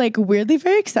millennial who's like weirdly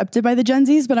very accepted by the Gen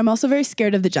Zs, but I'm also very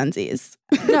scared of the Gen Zs.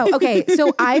 No, okay.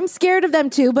 So I'm scared of them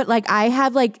too, but like I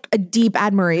have like a deep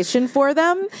admiration for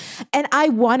them and I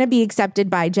want to be accepted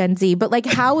by Gen Z, but like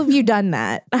how have you done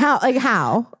that?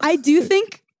 How? I do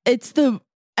think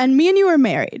and me and you are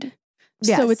married.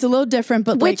 Yes. So it's a little different,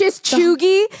 but which is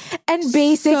chuggy and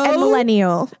basic and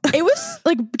millennial. It was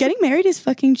like getting married is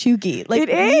fucking chuggy. Like it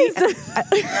is.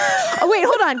 Oh wait,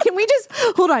 hold on. Can we just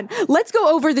hold on? Let's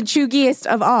go over the chuggiest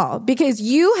of all because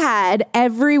you had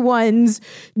everyone's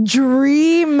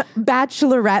dream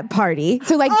bachelorette party.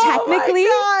 So like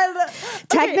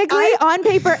technically on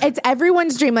paper, it's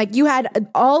everyone's dream. Like you had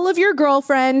all of your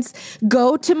girlfriends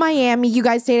go to Miami. You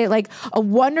guys stayed at like a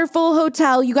wonderful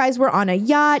hotel. You guys were on a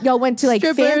yacht. Y'all went to like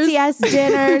fancy ass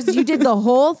dinners. You did the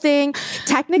whole thing.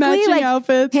 Technically, matching like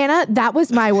outfits. Hannah, that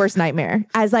was my worst nightmare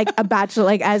as like a bachelor,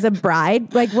 like as a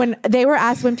bride. Like when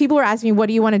people were asking me, what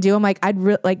do you want to do? I'm like,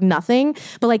 like nothing.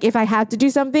 But like if I had to do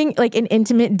something like an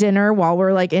intimate dinner while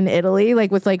we're like in Italy, like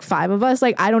with like 5 of us,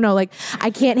 like I don't know, like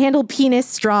I can't handle penis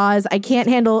straws. I can't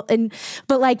handle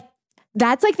but like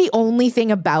that's like the only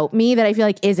thing about me that I feel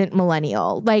like isn't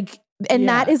millennial. Like. And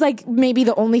that is like maybe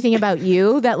the only thing about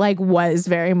you that like was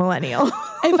very millennial.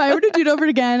 If I were to do it over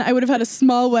again, I would have had a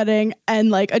small wedding and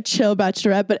like a chill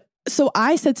bachelorette. But So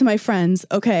I said to my friends,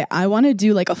 okay, I want to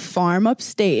do like a farm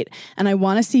upstate and I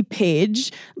want to see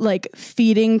Paige like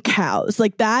feeding cows.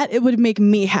 Like that, it would make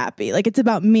me happy. Like it's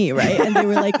about me, right? And they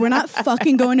were like, we're not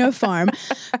fucking going to a farm.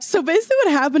 So basically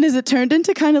what happened is it turned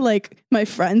into kind of like my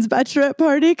friend's bachelorette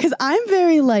party because I'm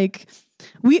very like,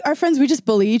 our friends, we just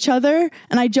bully each other.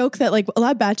 And I joke that like a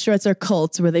lot of bachelorettes are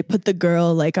cults where they put the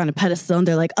girl like on a pedestal and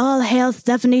they're like, oh, hail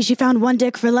Stephanie, she found one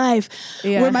dick for life.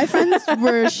 Yeah. Where my friends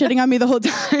were shitting on me the whole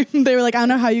time. They were like, I don't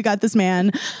know how you got this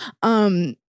man.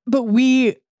 But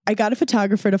I got a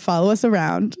photographer to follow us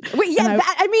around. Wait, yeah,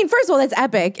 I mean, first of all, that's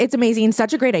epic. It's amazing.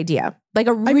 Such a great idea. Like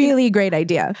a really great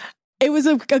idea. It was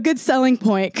a good selling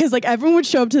point because like everyone would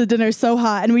show up to the dinner so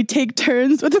hot and we'd take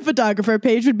turns with the photographer.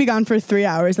 Paige would be gone for 3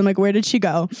 hours. I'm like, where did she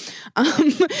go?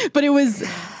 But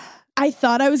I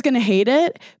thought I was going to hate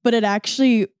it, but it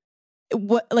actually,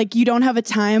 like you don't have a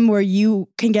time where you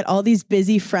can get all these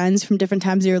busy friends from different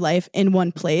times of your life in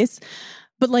one place.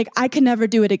 But like, I could never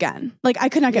do it again. Like I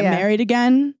could not get married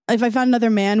again. If I found another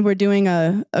man, we're doing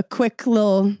a quick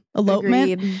little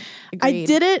elopement. Agreed. I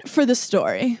did it for the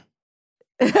story.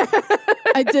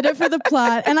 I did it for the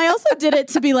plot. And I also did it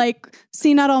to be like,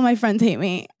 see, not all my friends hate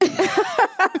me.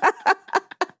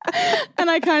 And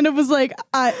I kind of was like,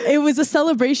 it was a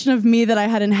celebration of me that I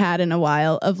hadn't had in a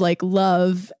while of like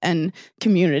love and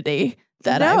community.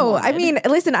 I mean,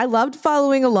 listen, I loved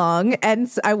following along and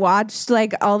I watched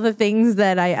like all the things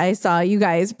that I saw you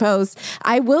guys post.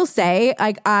 I will say,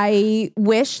 like, I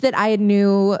wish that I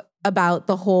knew about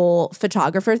the whole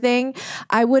photographer thing.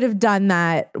 I would have done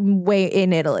that way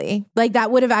in Italy. Like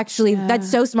that would have actually, that's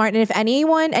so smart. And if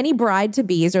any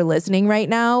bride-to-bes are listening right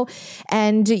now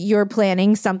and you're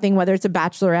planning something, whether it's a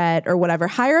bachelorette or whatever,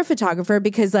 hire a photographer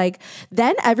because like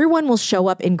then everyone will show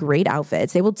up in great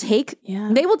outfits. They will take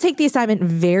the assignment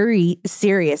very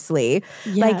seriously.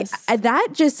 Yes. Like that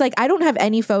just like, I don't have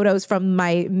any photos from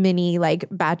my mini like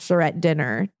bachelorette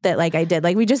dinner that like I did.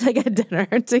 Like we just like had dinner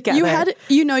together.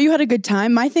 You had a good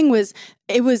time. My thing was,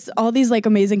 it was all these like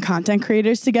amazing content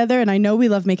creators together. And I know we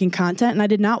love making content and I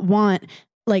did not want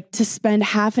like to spend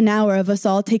half an hour of us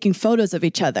all taking photos of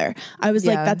each other. I was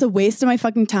like, that's a waste of my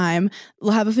fucking time.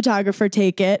 We'll have a photographer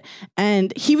take it.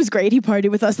 And he was great. He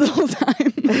partied with us the whole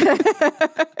time.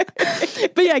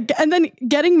 But yeah, and then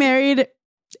getting married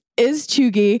is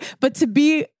chuggy, but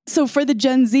so for the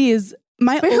Gen Zs,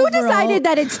 who decided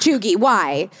that it's chuggy?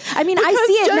 Why? I mean, I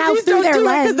see it now through their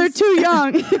lens. They're too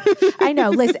young. I know.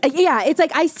 Listen, yeah, it's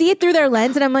like I see it through their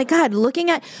lens, and I'm like, God,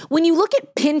 when you look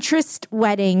at Pinterest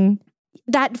wedding,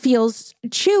 that feels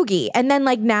chuggy, and then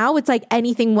like now it's like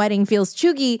anything wedding feels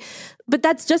chuggy, but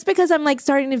that's just because I'm like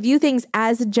starting to view things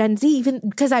as a Gen Z, even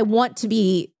because I want to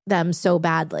be them so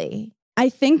badly. I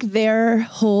think their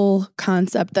whole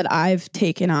concept that I've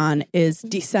taken on is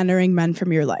decentering men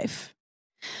from your life.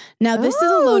 Now, this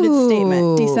is a loaded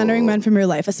statement, decentering men from your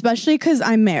life, especially because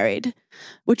I'm married,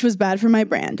 which was bad for my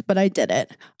brand, but I did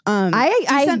it.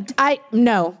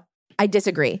 No, I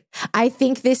disagree. I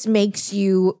think this makes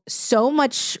you so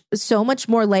much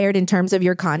more layered in terms of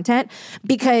your content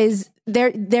because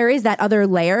there is that other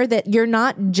layer that you're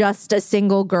not just a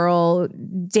single girl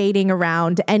dating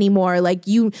around anymore. Like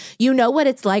you know what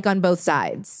it's like on both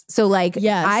sides. So like,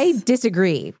 yes. I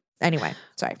disagree. Anyway,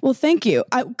 sorry. Well, thank you.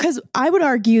 Because I would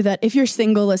argue that if you're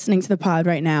single listening to the pod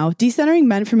right now, decentering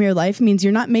men from your life means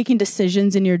you're not making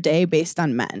decisions in your day based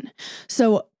on men.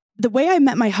 So the way I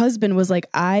met my husband was like,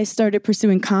 I started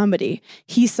pursuing comedy.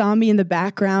 He saw me in the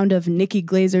background of Nikki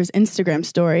Glazer's Instagram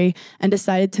story and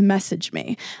decided to message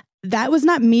me. That was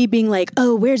not me being like,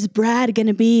 oh, where's Brad going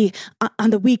to be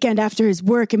on the weekend after his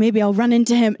work and maybe I'll run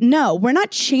into him. No, we're not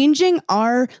changing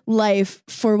our life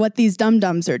for what these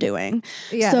dum-dums are doing.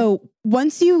 Yeah. So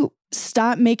once you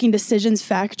stop making decisions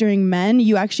factoring men,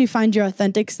 you actually find your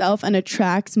authentic self and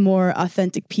attract more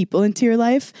authentic people into your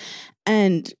life.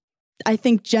 And I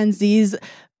think Gen Z's,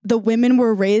 the women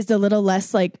were raised a little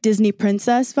less like Disney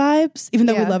princess vibes, even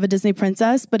though we love a Disney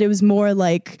princess, but it was more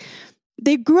like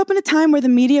they grew up in a time where the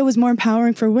media was more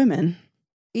empowering for women.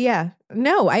 Yeah.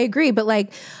 No, I agree. But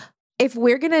like, if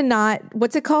we're going to not,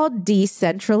 what's it called?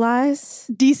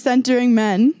 Decentralize? Decentering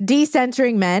men.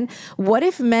 Decentering men. What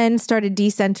if men started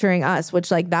decentering us? Which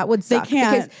like, that would suck. They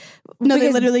can't. Because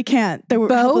they literally can't.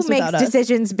 Bo makes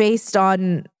decisions based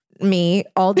on me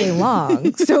all day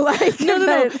long. So like,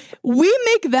 no. We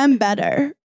make them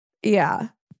better. Yeah.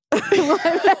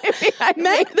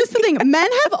 Men, this is the thing. Men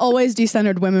have always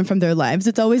decentered women from their lives.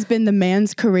 It's always been the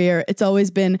man's career. It's always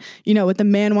been, what the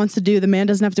man wants to do. The man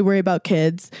doesn't have to worry about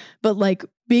kids. But like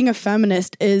being a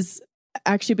feminist is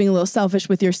actually being a little selfish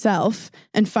with yourself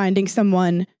and finding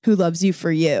someone who loves you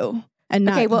for you. and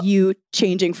not you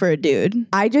changing for a dude.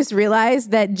 I just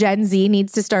realized that Gen Z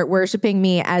needs to start worshiping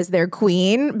me as their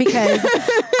queen because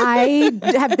I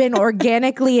have been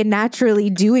organically and naturally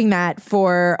doing that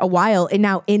for a while. And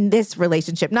now in this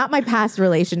relationship, not my past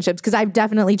relationships, because I've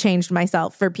definitely changed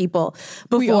myself for people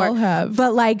before. We all have.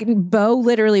 But like Bo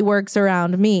literally works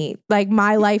around me. Like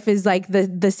my life is like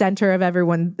the center of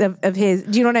everyone of his.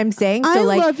 Do you know what I'm saying? So I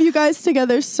love you guys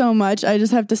together so much. I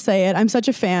just have to say it. I'm such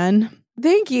a fan.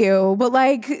 Thank you. But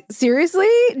like, seriously,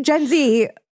 Gen Z.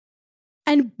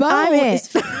 And Bo is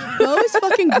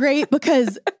fucking great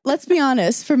because let's be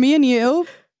honest, for me and you,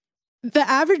 the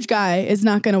average guy is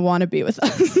not going to want to be with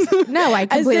us. No, I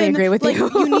completely agree with you.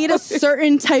 You need a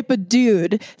certain type of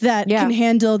dude that can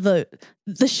handle the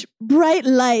bright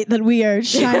light that we are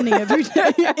shining every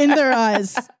day in their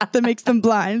eyes that makes them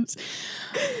blind.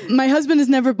 My husband is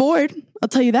never bored, I'll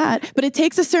tell you that. But it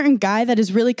takes a certain guy that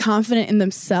is really confident in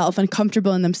themselves and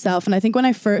comfortable in themselves. And I think when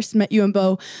I first met you and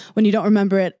Bo, when you don't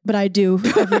remember it, but I do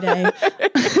every day,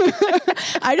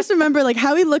 I just remember like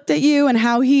how he looked at you and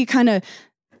how he kind of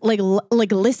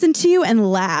like listened to you and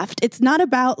laughed. It's not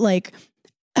about like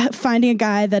finding a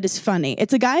guy that is funny.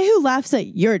 It's a guy who laughs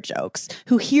at your jokes,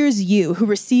 who hears you, who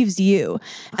receives you.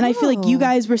 And I feel like you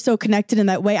guys were so connected in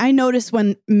that way. I notice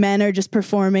when men are just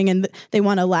performing and they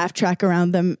want a laugh track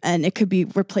around them and it could be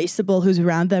replaceable who's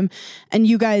around them. And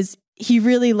you guys, he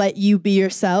really let you be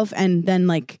yourself and then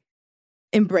like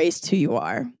embraced who you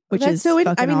are, which is so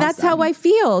fucking awesome. That's how I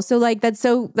feel. So like, that's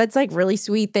like really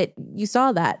sweet that you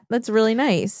saw that. That's really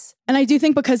nice. And I do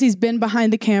think because he's been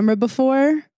behind the camera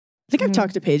before, I think I've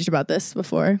talked to Paige about this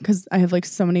before because I have like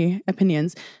so many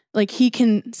opinions. Like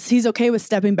he's okay with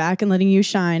stepping back and letting you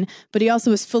shine, but he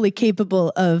also is fully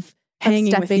capable of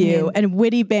hanging with you and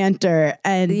witty banter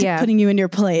and putting you in your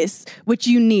place, which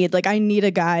you need. Like I need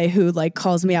a guy who like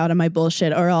calls me out on my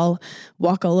bullshit or I'll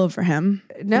walk all over him.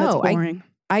 No, that's boring.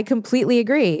 I completely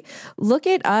agree. Look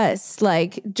at us,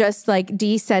 like just like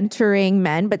decentering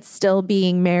men, but still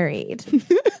being married.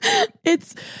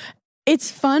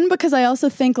 It's fun because I also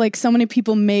think like so many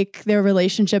people make their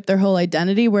relationship their whole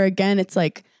identity where again, it's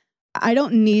like, I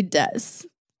don't need Des.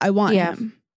 I want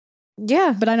him.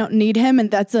 Yeah. But I don't need him.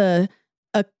 And that's a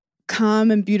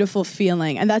calm and beautiful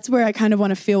feeling. And that's where I kind of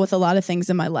want to feel with a lot of things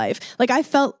in my life. Like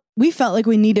we felt like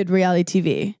we needed reality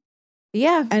TV.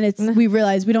 Yeah. And we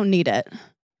realized we don't need it.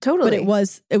 Totally.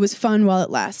 But it was fun while it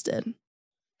lasted.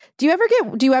 Do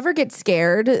you ever get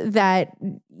scared that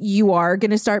you are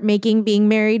going to start making being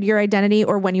married your identity,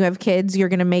 or when you have kids, you're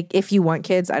going to make, if you want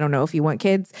kids, I don't know if you want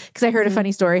kids, because I heard a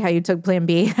funny story how you took Plan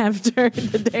B after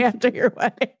the day after your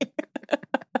wedding.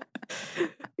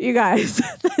 You guys,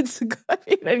 that's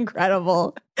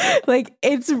incredible. Like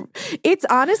it's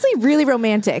honestly really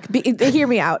romantic. Hear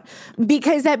me out,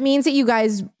 because that means that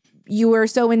you were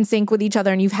so in sync with each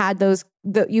other and you've had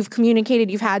you've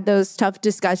communicated, you've had those tough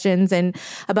discussions and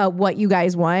about what you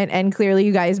guys want. And clearly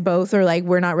you guys both are like,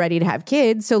 we're not ready to have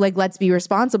kids. So like, let's be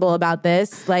responsible about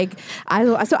this. Like,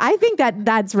 I think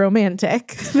that's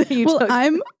romantic.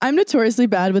 I'm notoriously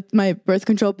bad with my birth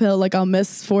control pill. Like I'll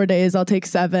miss 4 days. I'll take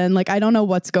 7. Like, I don't know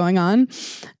what's going on.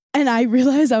 And I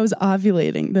realized I was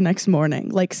ovulating the next morning,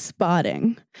 like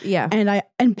spotting. Yeah.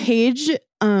 And Paige,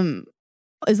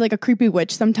 is like a creepy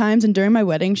witch sometimes. And during my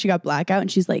wedding, she got blackout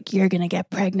and she's like, you're going to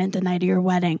get pregnant the night of your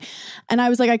wedding. And I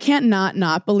was like, I can't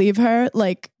not believe her.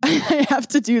 Like I have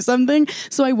to do something.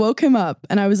 So I woke him up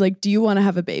and I was like, do you want to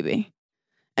have a baby?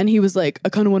 And he was like, I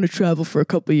kind of want to travel for a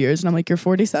couple of years. And I'm like, you're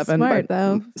 47. Smart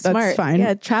though. That's fine.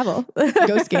 Yeah, travel.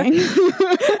 Go skiing. You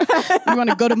want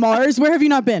to go to Mars? Where have you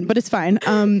not been? But it's fine.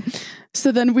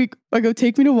 So then I go,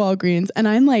 take me to Walgreens, and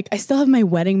I'm like, I still have my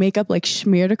wedding makeup like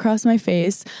smeared across my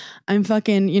face. I'm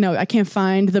fucking, I can't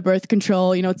find the birth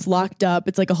control, it's locked up.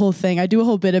 It's like a whole thing. I do a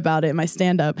whole bit about it in my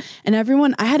stand up, and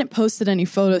I hadn't posted any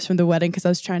photos from the wedding because I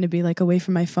was trying to be like away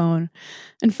from my phone.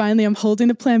 And finally I'm holding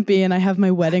the Plan B and I have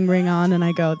my wedding ring on and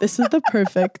I go, this is the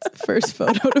perfect first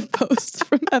photo to post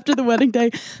from after the wedding day.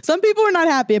 Some people were not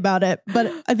happy about it,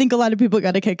 but I think a lot of people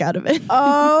got a kick out of it.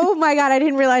 Oh my God. I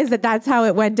didn't realize that that's how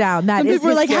it went down. Some people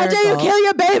were like, how dare you kill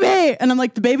your baby? And I'm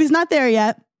like, the baby's not there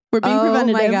yet. We're being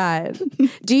preventative. Oh my God.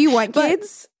 Do you want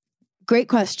kids? Great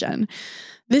question.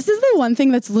 This is the one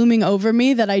thing that's looming over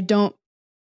me that I don't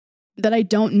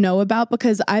know about,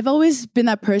 because I've always been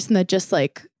that person that just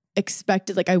like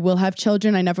expected, like I will have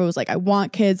children. I never was like, I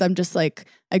want kids. I'm just like,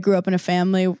 I grew up in a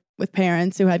family with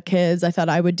parents who had kids. I thought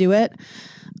I would do it.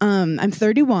 I'm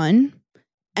 31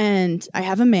 and I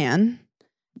have a man,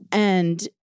 and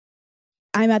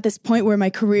I'm at this point where my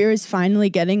career is finally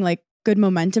getting like good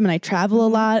momentum and I travel a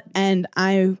lot, and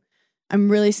I'm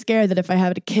really scared that if I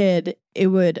had a kid, it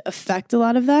would affect a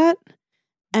lot of that.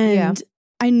 And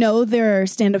I know there are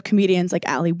stand-up comedians like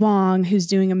Ali Wong, who's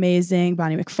doing amazing,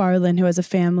 Bonnie McFarlane, who has a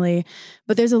family,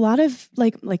 but there's a lot of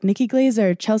like Nikki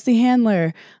Glazer, Chelsea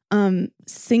Handler,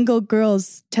 single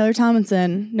girls, Taylor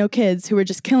Tomlinson, no kids, who are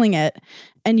just killing it.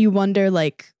 And you wonder,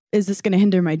 like, is this going to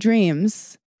hinder my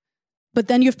dreams? But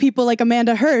then you have people like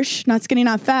Amanda Hirsch, not skinny,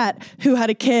 not fat, who had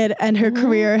a kid and her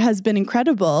career has been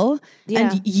incredible.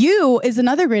 Yeah. And you is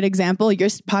another great example. You're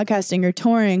podcasting, you're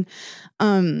touring.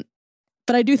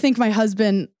 But I do think my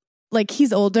husband, like,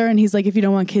 he's older and he's like, if you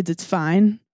don't want kids, it's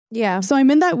fine. Yeah. So I'm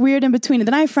in that weird in between. And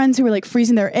then I have friends who are like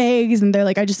freezing their eggs and they're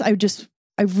like, I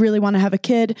really want to have a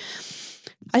kid.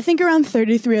 I think around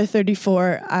 33 or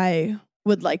 34, I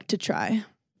would like to try.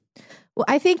 Well,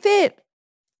 I think that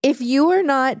if you are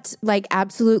not like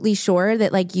absolutely sure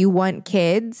that like you want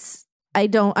kids,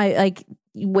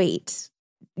 wait.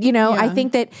 You know, I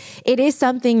think that it is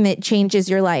something that changes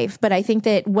your life. But I think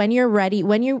that when you're ready,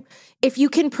 if you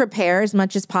can prepare as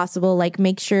much as possible, like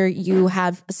make sure you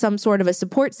have some sort of a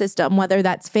support system, whether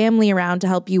that's family around to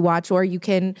help you watch, or you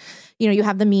can, you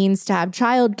have the means to have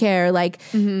childcare. Like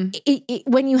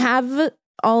when you have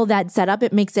all that set up,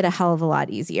 it makes it a hell of a lot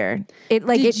easier. It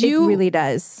really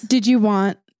does. Did you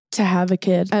want to have a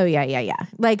kid? Oh yeah.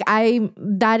 Like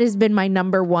that has been my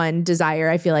number one desire.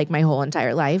 I feel like my whole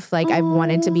entire life, like I've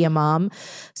wanted to be a mom.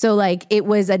 So like it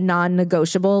was a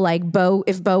non-negotiable. Like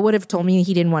if Bo would have told me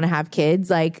he didn't want to have kids,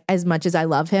 like as much as I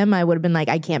love him, I would have been like,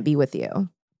 I can't be with you.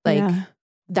 Like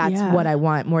that's what I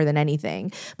want more than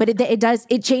anything. But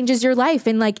it changes your life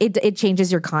and like it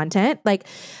changes your content. Like,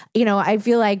 I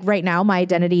feel like right now my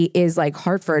identity is like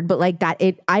Hartford, but like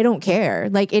I don't care.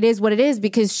 Like it is what it is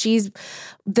because she's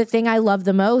the thing I love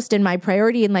the most and my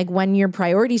priority. And like when your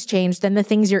priorities change, then the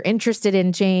things you're interested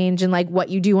in change and like what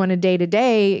you do on a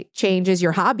day-to-day changes,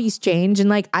 your hobbies change. And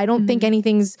like, I don't think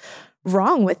anything's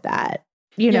wrong with that.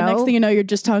 Next thing you know, you're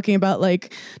just talking about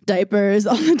like diapers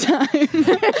all the time.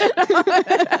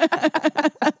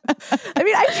 I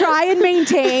mean, I try and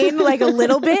maintain like a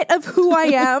little bit of who I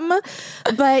am,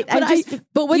 but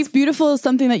what's beautiful is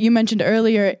something that you mentioned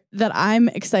earlier that I'm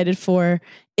excited for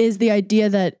is the idea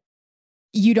that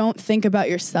you don't think about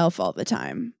yourself all the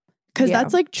time. Because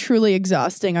that's like truly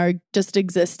exhausting, or just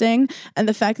existing. And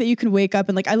the fact that you can wake up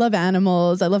and like, I love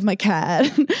animals, I love my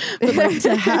cat, but like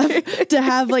to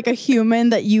have like a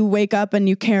human that you wake up and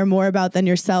you care more about than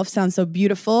yourself sounds so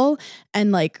beautiful.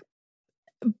 And like,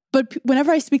 but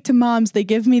whenever I speak to moms, they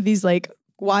give me these like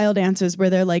wild answers where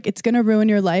they're like, it's going to ruin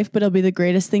your life, but it'll be the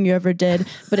greatest thing you ever did.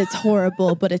 But it's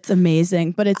horrible, but it's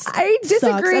amazing. But I disagree.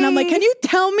 Sucks. And I'm like, can you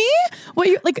tell me what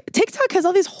you like? TikTok has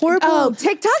all these horrible. Oh,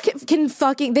 TikTok can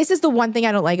this is the one thing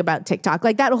I don't like about TikTok.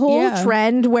 Like that whole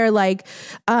trend where like,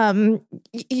 the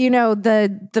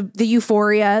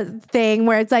euphoria thing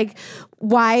where it's like,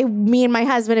 why me and my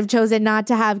husband have chosen not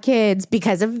to have kids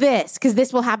because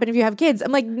this will happen if you have kids.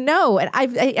 I'm like, no. And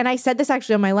I said this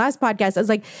actually on my last podcast. I was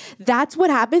like, that's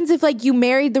what happens if like you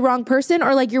married the wrong person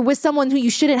or like you're with someone who you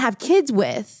shouldn't have kids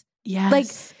with. Yes. Like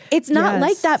it's not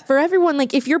like that for everyone.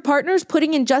 Like if your partner's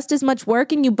putting in just as much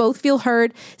work and you both feel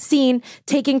heard, seen,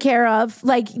 taken care of,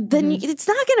 like then it's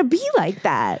not going to be like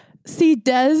that. See,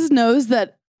 Des knows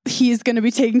that he's going to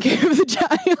be taking care of the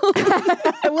child.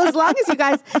 Well, as long as you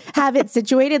guys have it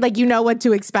situated, like you know what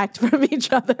to expect from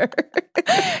each other.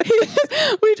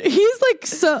 He's like,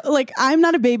 so like, I'm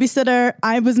not a babysitter.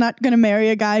 I was not going to marry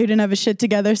a guy who didn't have his shit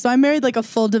together. So I married like a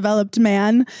full developed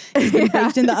man. He's been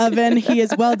baked in the oven. He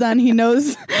is well done. He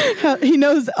knows he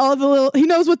knows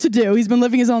what to do. He's been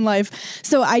living his own life.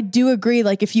 So I do agree.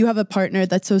 Like if you have a partner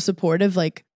that's so supportive,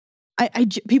 like,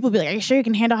 people be like, are you sure you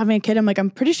can handle having a kid? I'm like,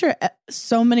 I'm pretty sure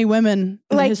so many women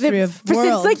in the history of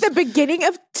world since like the beginning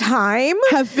of time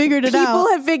have figured it out. People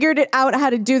have figured it out how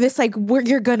to do this. Like,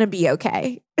 you're gonna be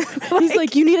okay. He's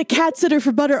like, you need a cat sitter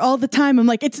for Butter all the time. I'm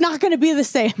like, it's not gonna be the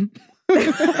same.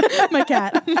 My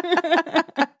cat.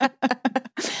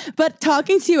 But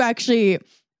talking to you actually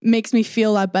makes me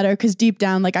feel a lot better because deep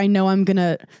down, like I know I'm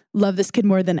gonna love this kid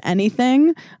more than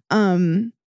anything.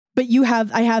 But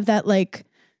I have that like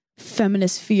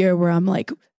feminist fear where I'm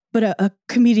like, but a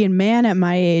comedian man at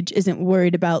my age isn't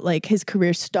worried about like his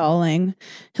career stalling.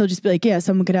 He'll just be like, yeah,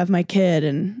 someone could have my kid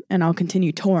and I'll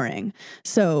continue touring.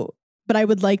 So, but I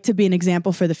would like to be an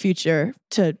example for the future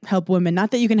to help women. Not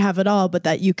that you can have it all, but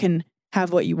that you can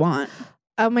have what you want.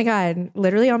 Oh my God.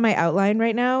 Literally on my outline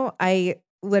right now, I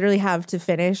literally have to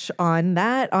finish on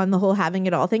the whole having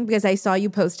it all thing, because I saw you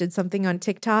posted something on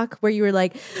TikTok where you were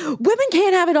like, women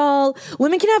can't have it all.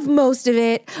 Women can have most of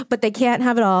it, but they can't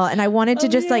have it all. And I wanted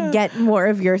to like get more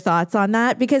of your thoughts on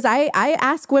that, because I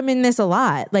ask women this a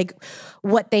lot, like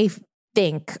what they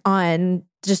think on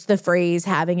just the phrase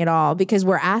having it all, because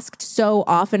we're asked so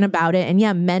often about it. And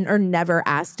yeah, men are never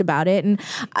asked about it. And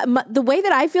the way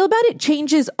that I feel about it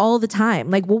changes all the time.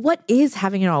 Like, well, what is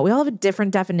having it all? We all have a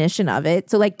different definition of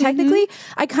it. So like, technically,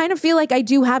 I kind of feel like I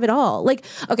do have it all. Like,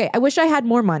 okay, I wish I had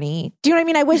more money. Do you know what I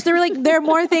mean? I wish there were there are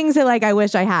more things that like I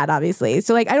wish I had, obviously.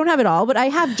 So like, I don't have it all, but I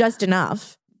have just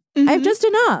enough. I have just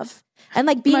enough. And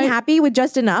like being happy with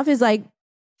just enough is like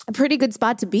a pretty good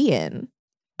spot to be in.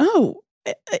 Oh,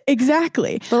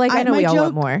 exactly. But like, I know we all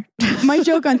want more. My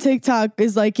joke on TikTok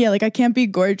is like, yeah, like I can't be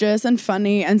gorgeous and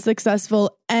funny and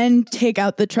successful and take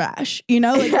out the trash, you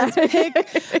know, like let's pick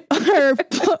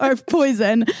our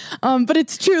poison. But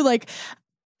it's true. Like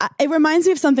it reminds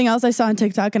me of something else I saw on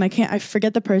TikTok, and I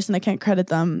forget the person, I can't credit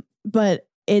them, but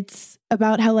it's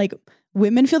about how like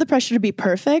women feel the pressure to be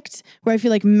perfect, where I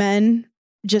feel like men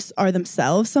just are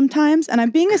themselves sometimes. And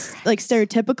I'm being like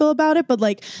stereotypical about it, but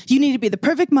like you need to be the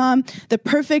perfect mom, the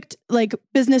perfect like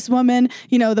businesswoman,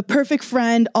 you know, the perfect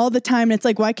friend all the time. And it's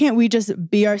like, why can't we just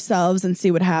be ourselves and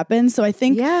see what happens? So I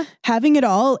think having it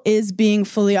all is being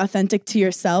fully authentic to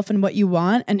yourself, and what you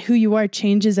want and who you are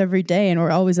changes every day, and we're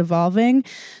always evolving.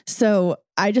 So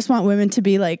I just want women to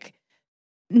be like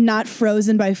not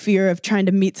frozen by fear of trying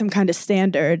to meet some kind of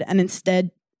standard, and instead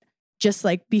just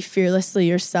like be fearlessly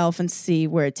yourself and see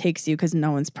where it takes you, because no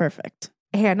one's perfect.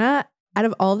 Hannah, out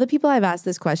of all the people I've asked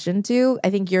this question to, I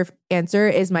think your answer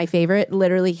is my favorite,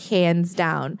 literally hands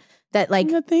down. That like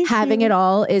having it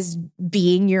all is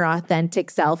being your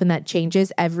authentic self, and that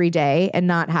changes every day, and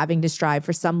not having to strive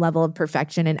for some level of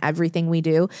perfection in everything we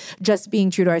do, just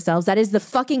being true to ourselves. That is the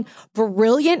fucking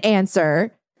brilliant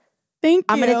answer. Thank you.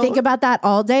 I'm going to think about that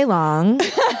all day long.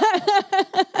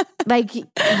 Like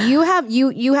you have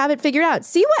it figured out.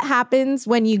 See what happens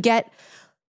when you get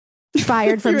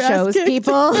fired from shows,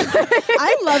 people.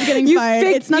 I love getting fired.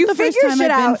 It's not the first time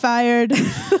I've been fired.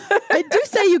 I do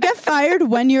say you get fired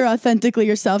when you're authentically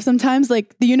yourself. Sometimes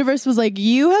like the universe was like,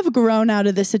 you have grown out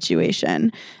of this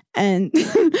situation. And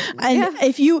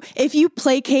if you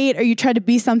placate or you try to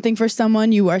be something for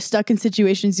someone, you are stuck in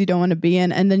situations you don't want to be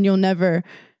in, and then you'll never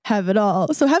have it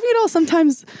all. So having it all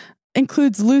sometimes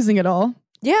includes losing it all.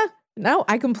 Yeah. No,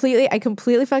 I completely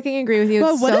fucking agree with you.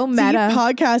 Well, it's what so a meta deep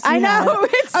podcast. I know.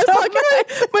 It's I was talking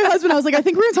to my husband. I was like, I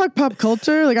think we're gonna talk pop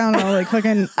culture. Like, I don't know, like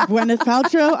fucking Gwyneth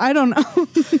Paltrow. I don't know.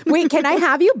 Wait, can I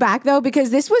have you back though?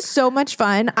 Because this was so much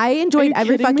fun. I enjoyed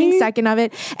every fucking second of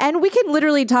it. And we can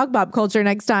literally talk pop culture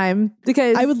next time,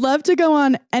 because I would love to go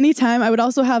on anytime. I would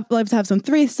also love to have some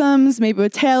threesomes, maybe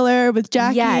with Taylor, with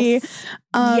Jackie. Yes.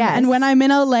 And when I'm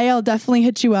in LA, I'll definitely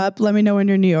hit you up. Let me know when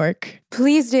you're in New York.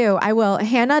 Please do. I will.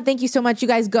 Hannah, thank you so much. You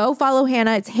guys go follow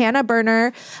Hannah. It's Hannah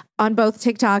Berner on both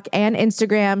TikTok and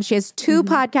Instagram. She has two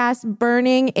podcasts,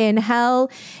 Burning in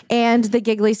Hell and The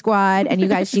Giggly Squad. And you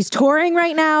guys, she's touring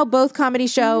right now, both comedy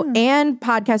show and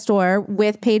podcast tour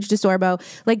with Paige DeSorbo.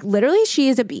 Like literally, she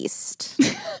is a beast.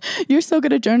 You're so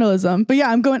good at journalism. But yeah,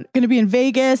 I'm going to be in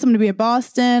Vegas. I'm going to be in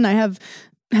Boston. I have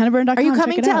HannahBurn.com. Are you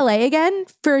coming to LA again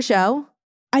for a show?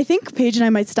 I think Paige and I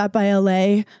might stop by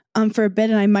LA for a bit,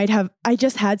 and I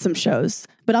just had some shows,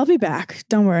 but I'll be back.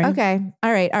 Don't worry. Okay.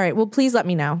 All right. Well, please let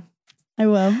me know. I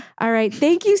will. All right.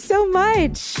 Thank you so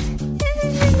much.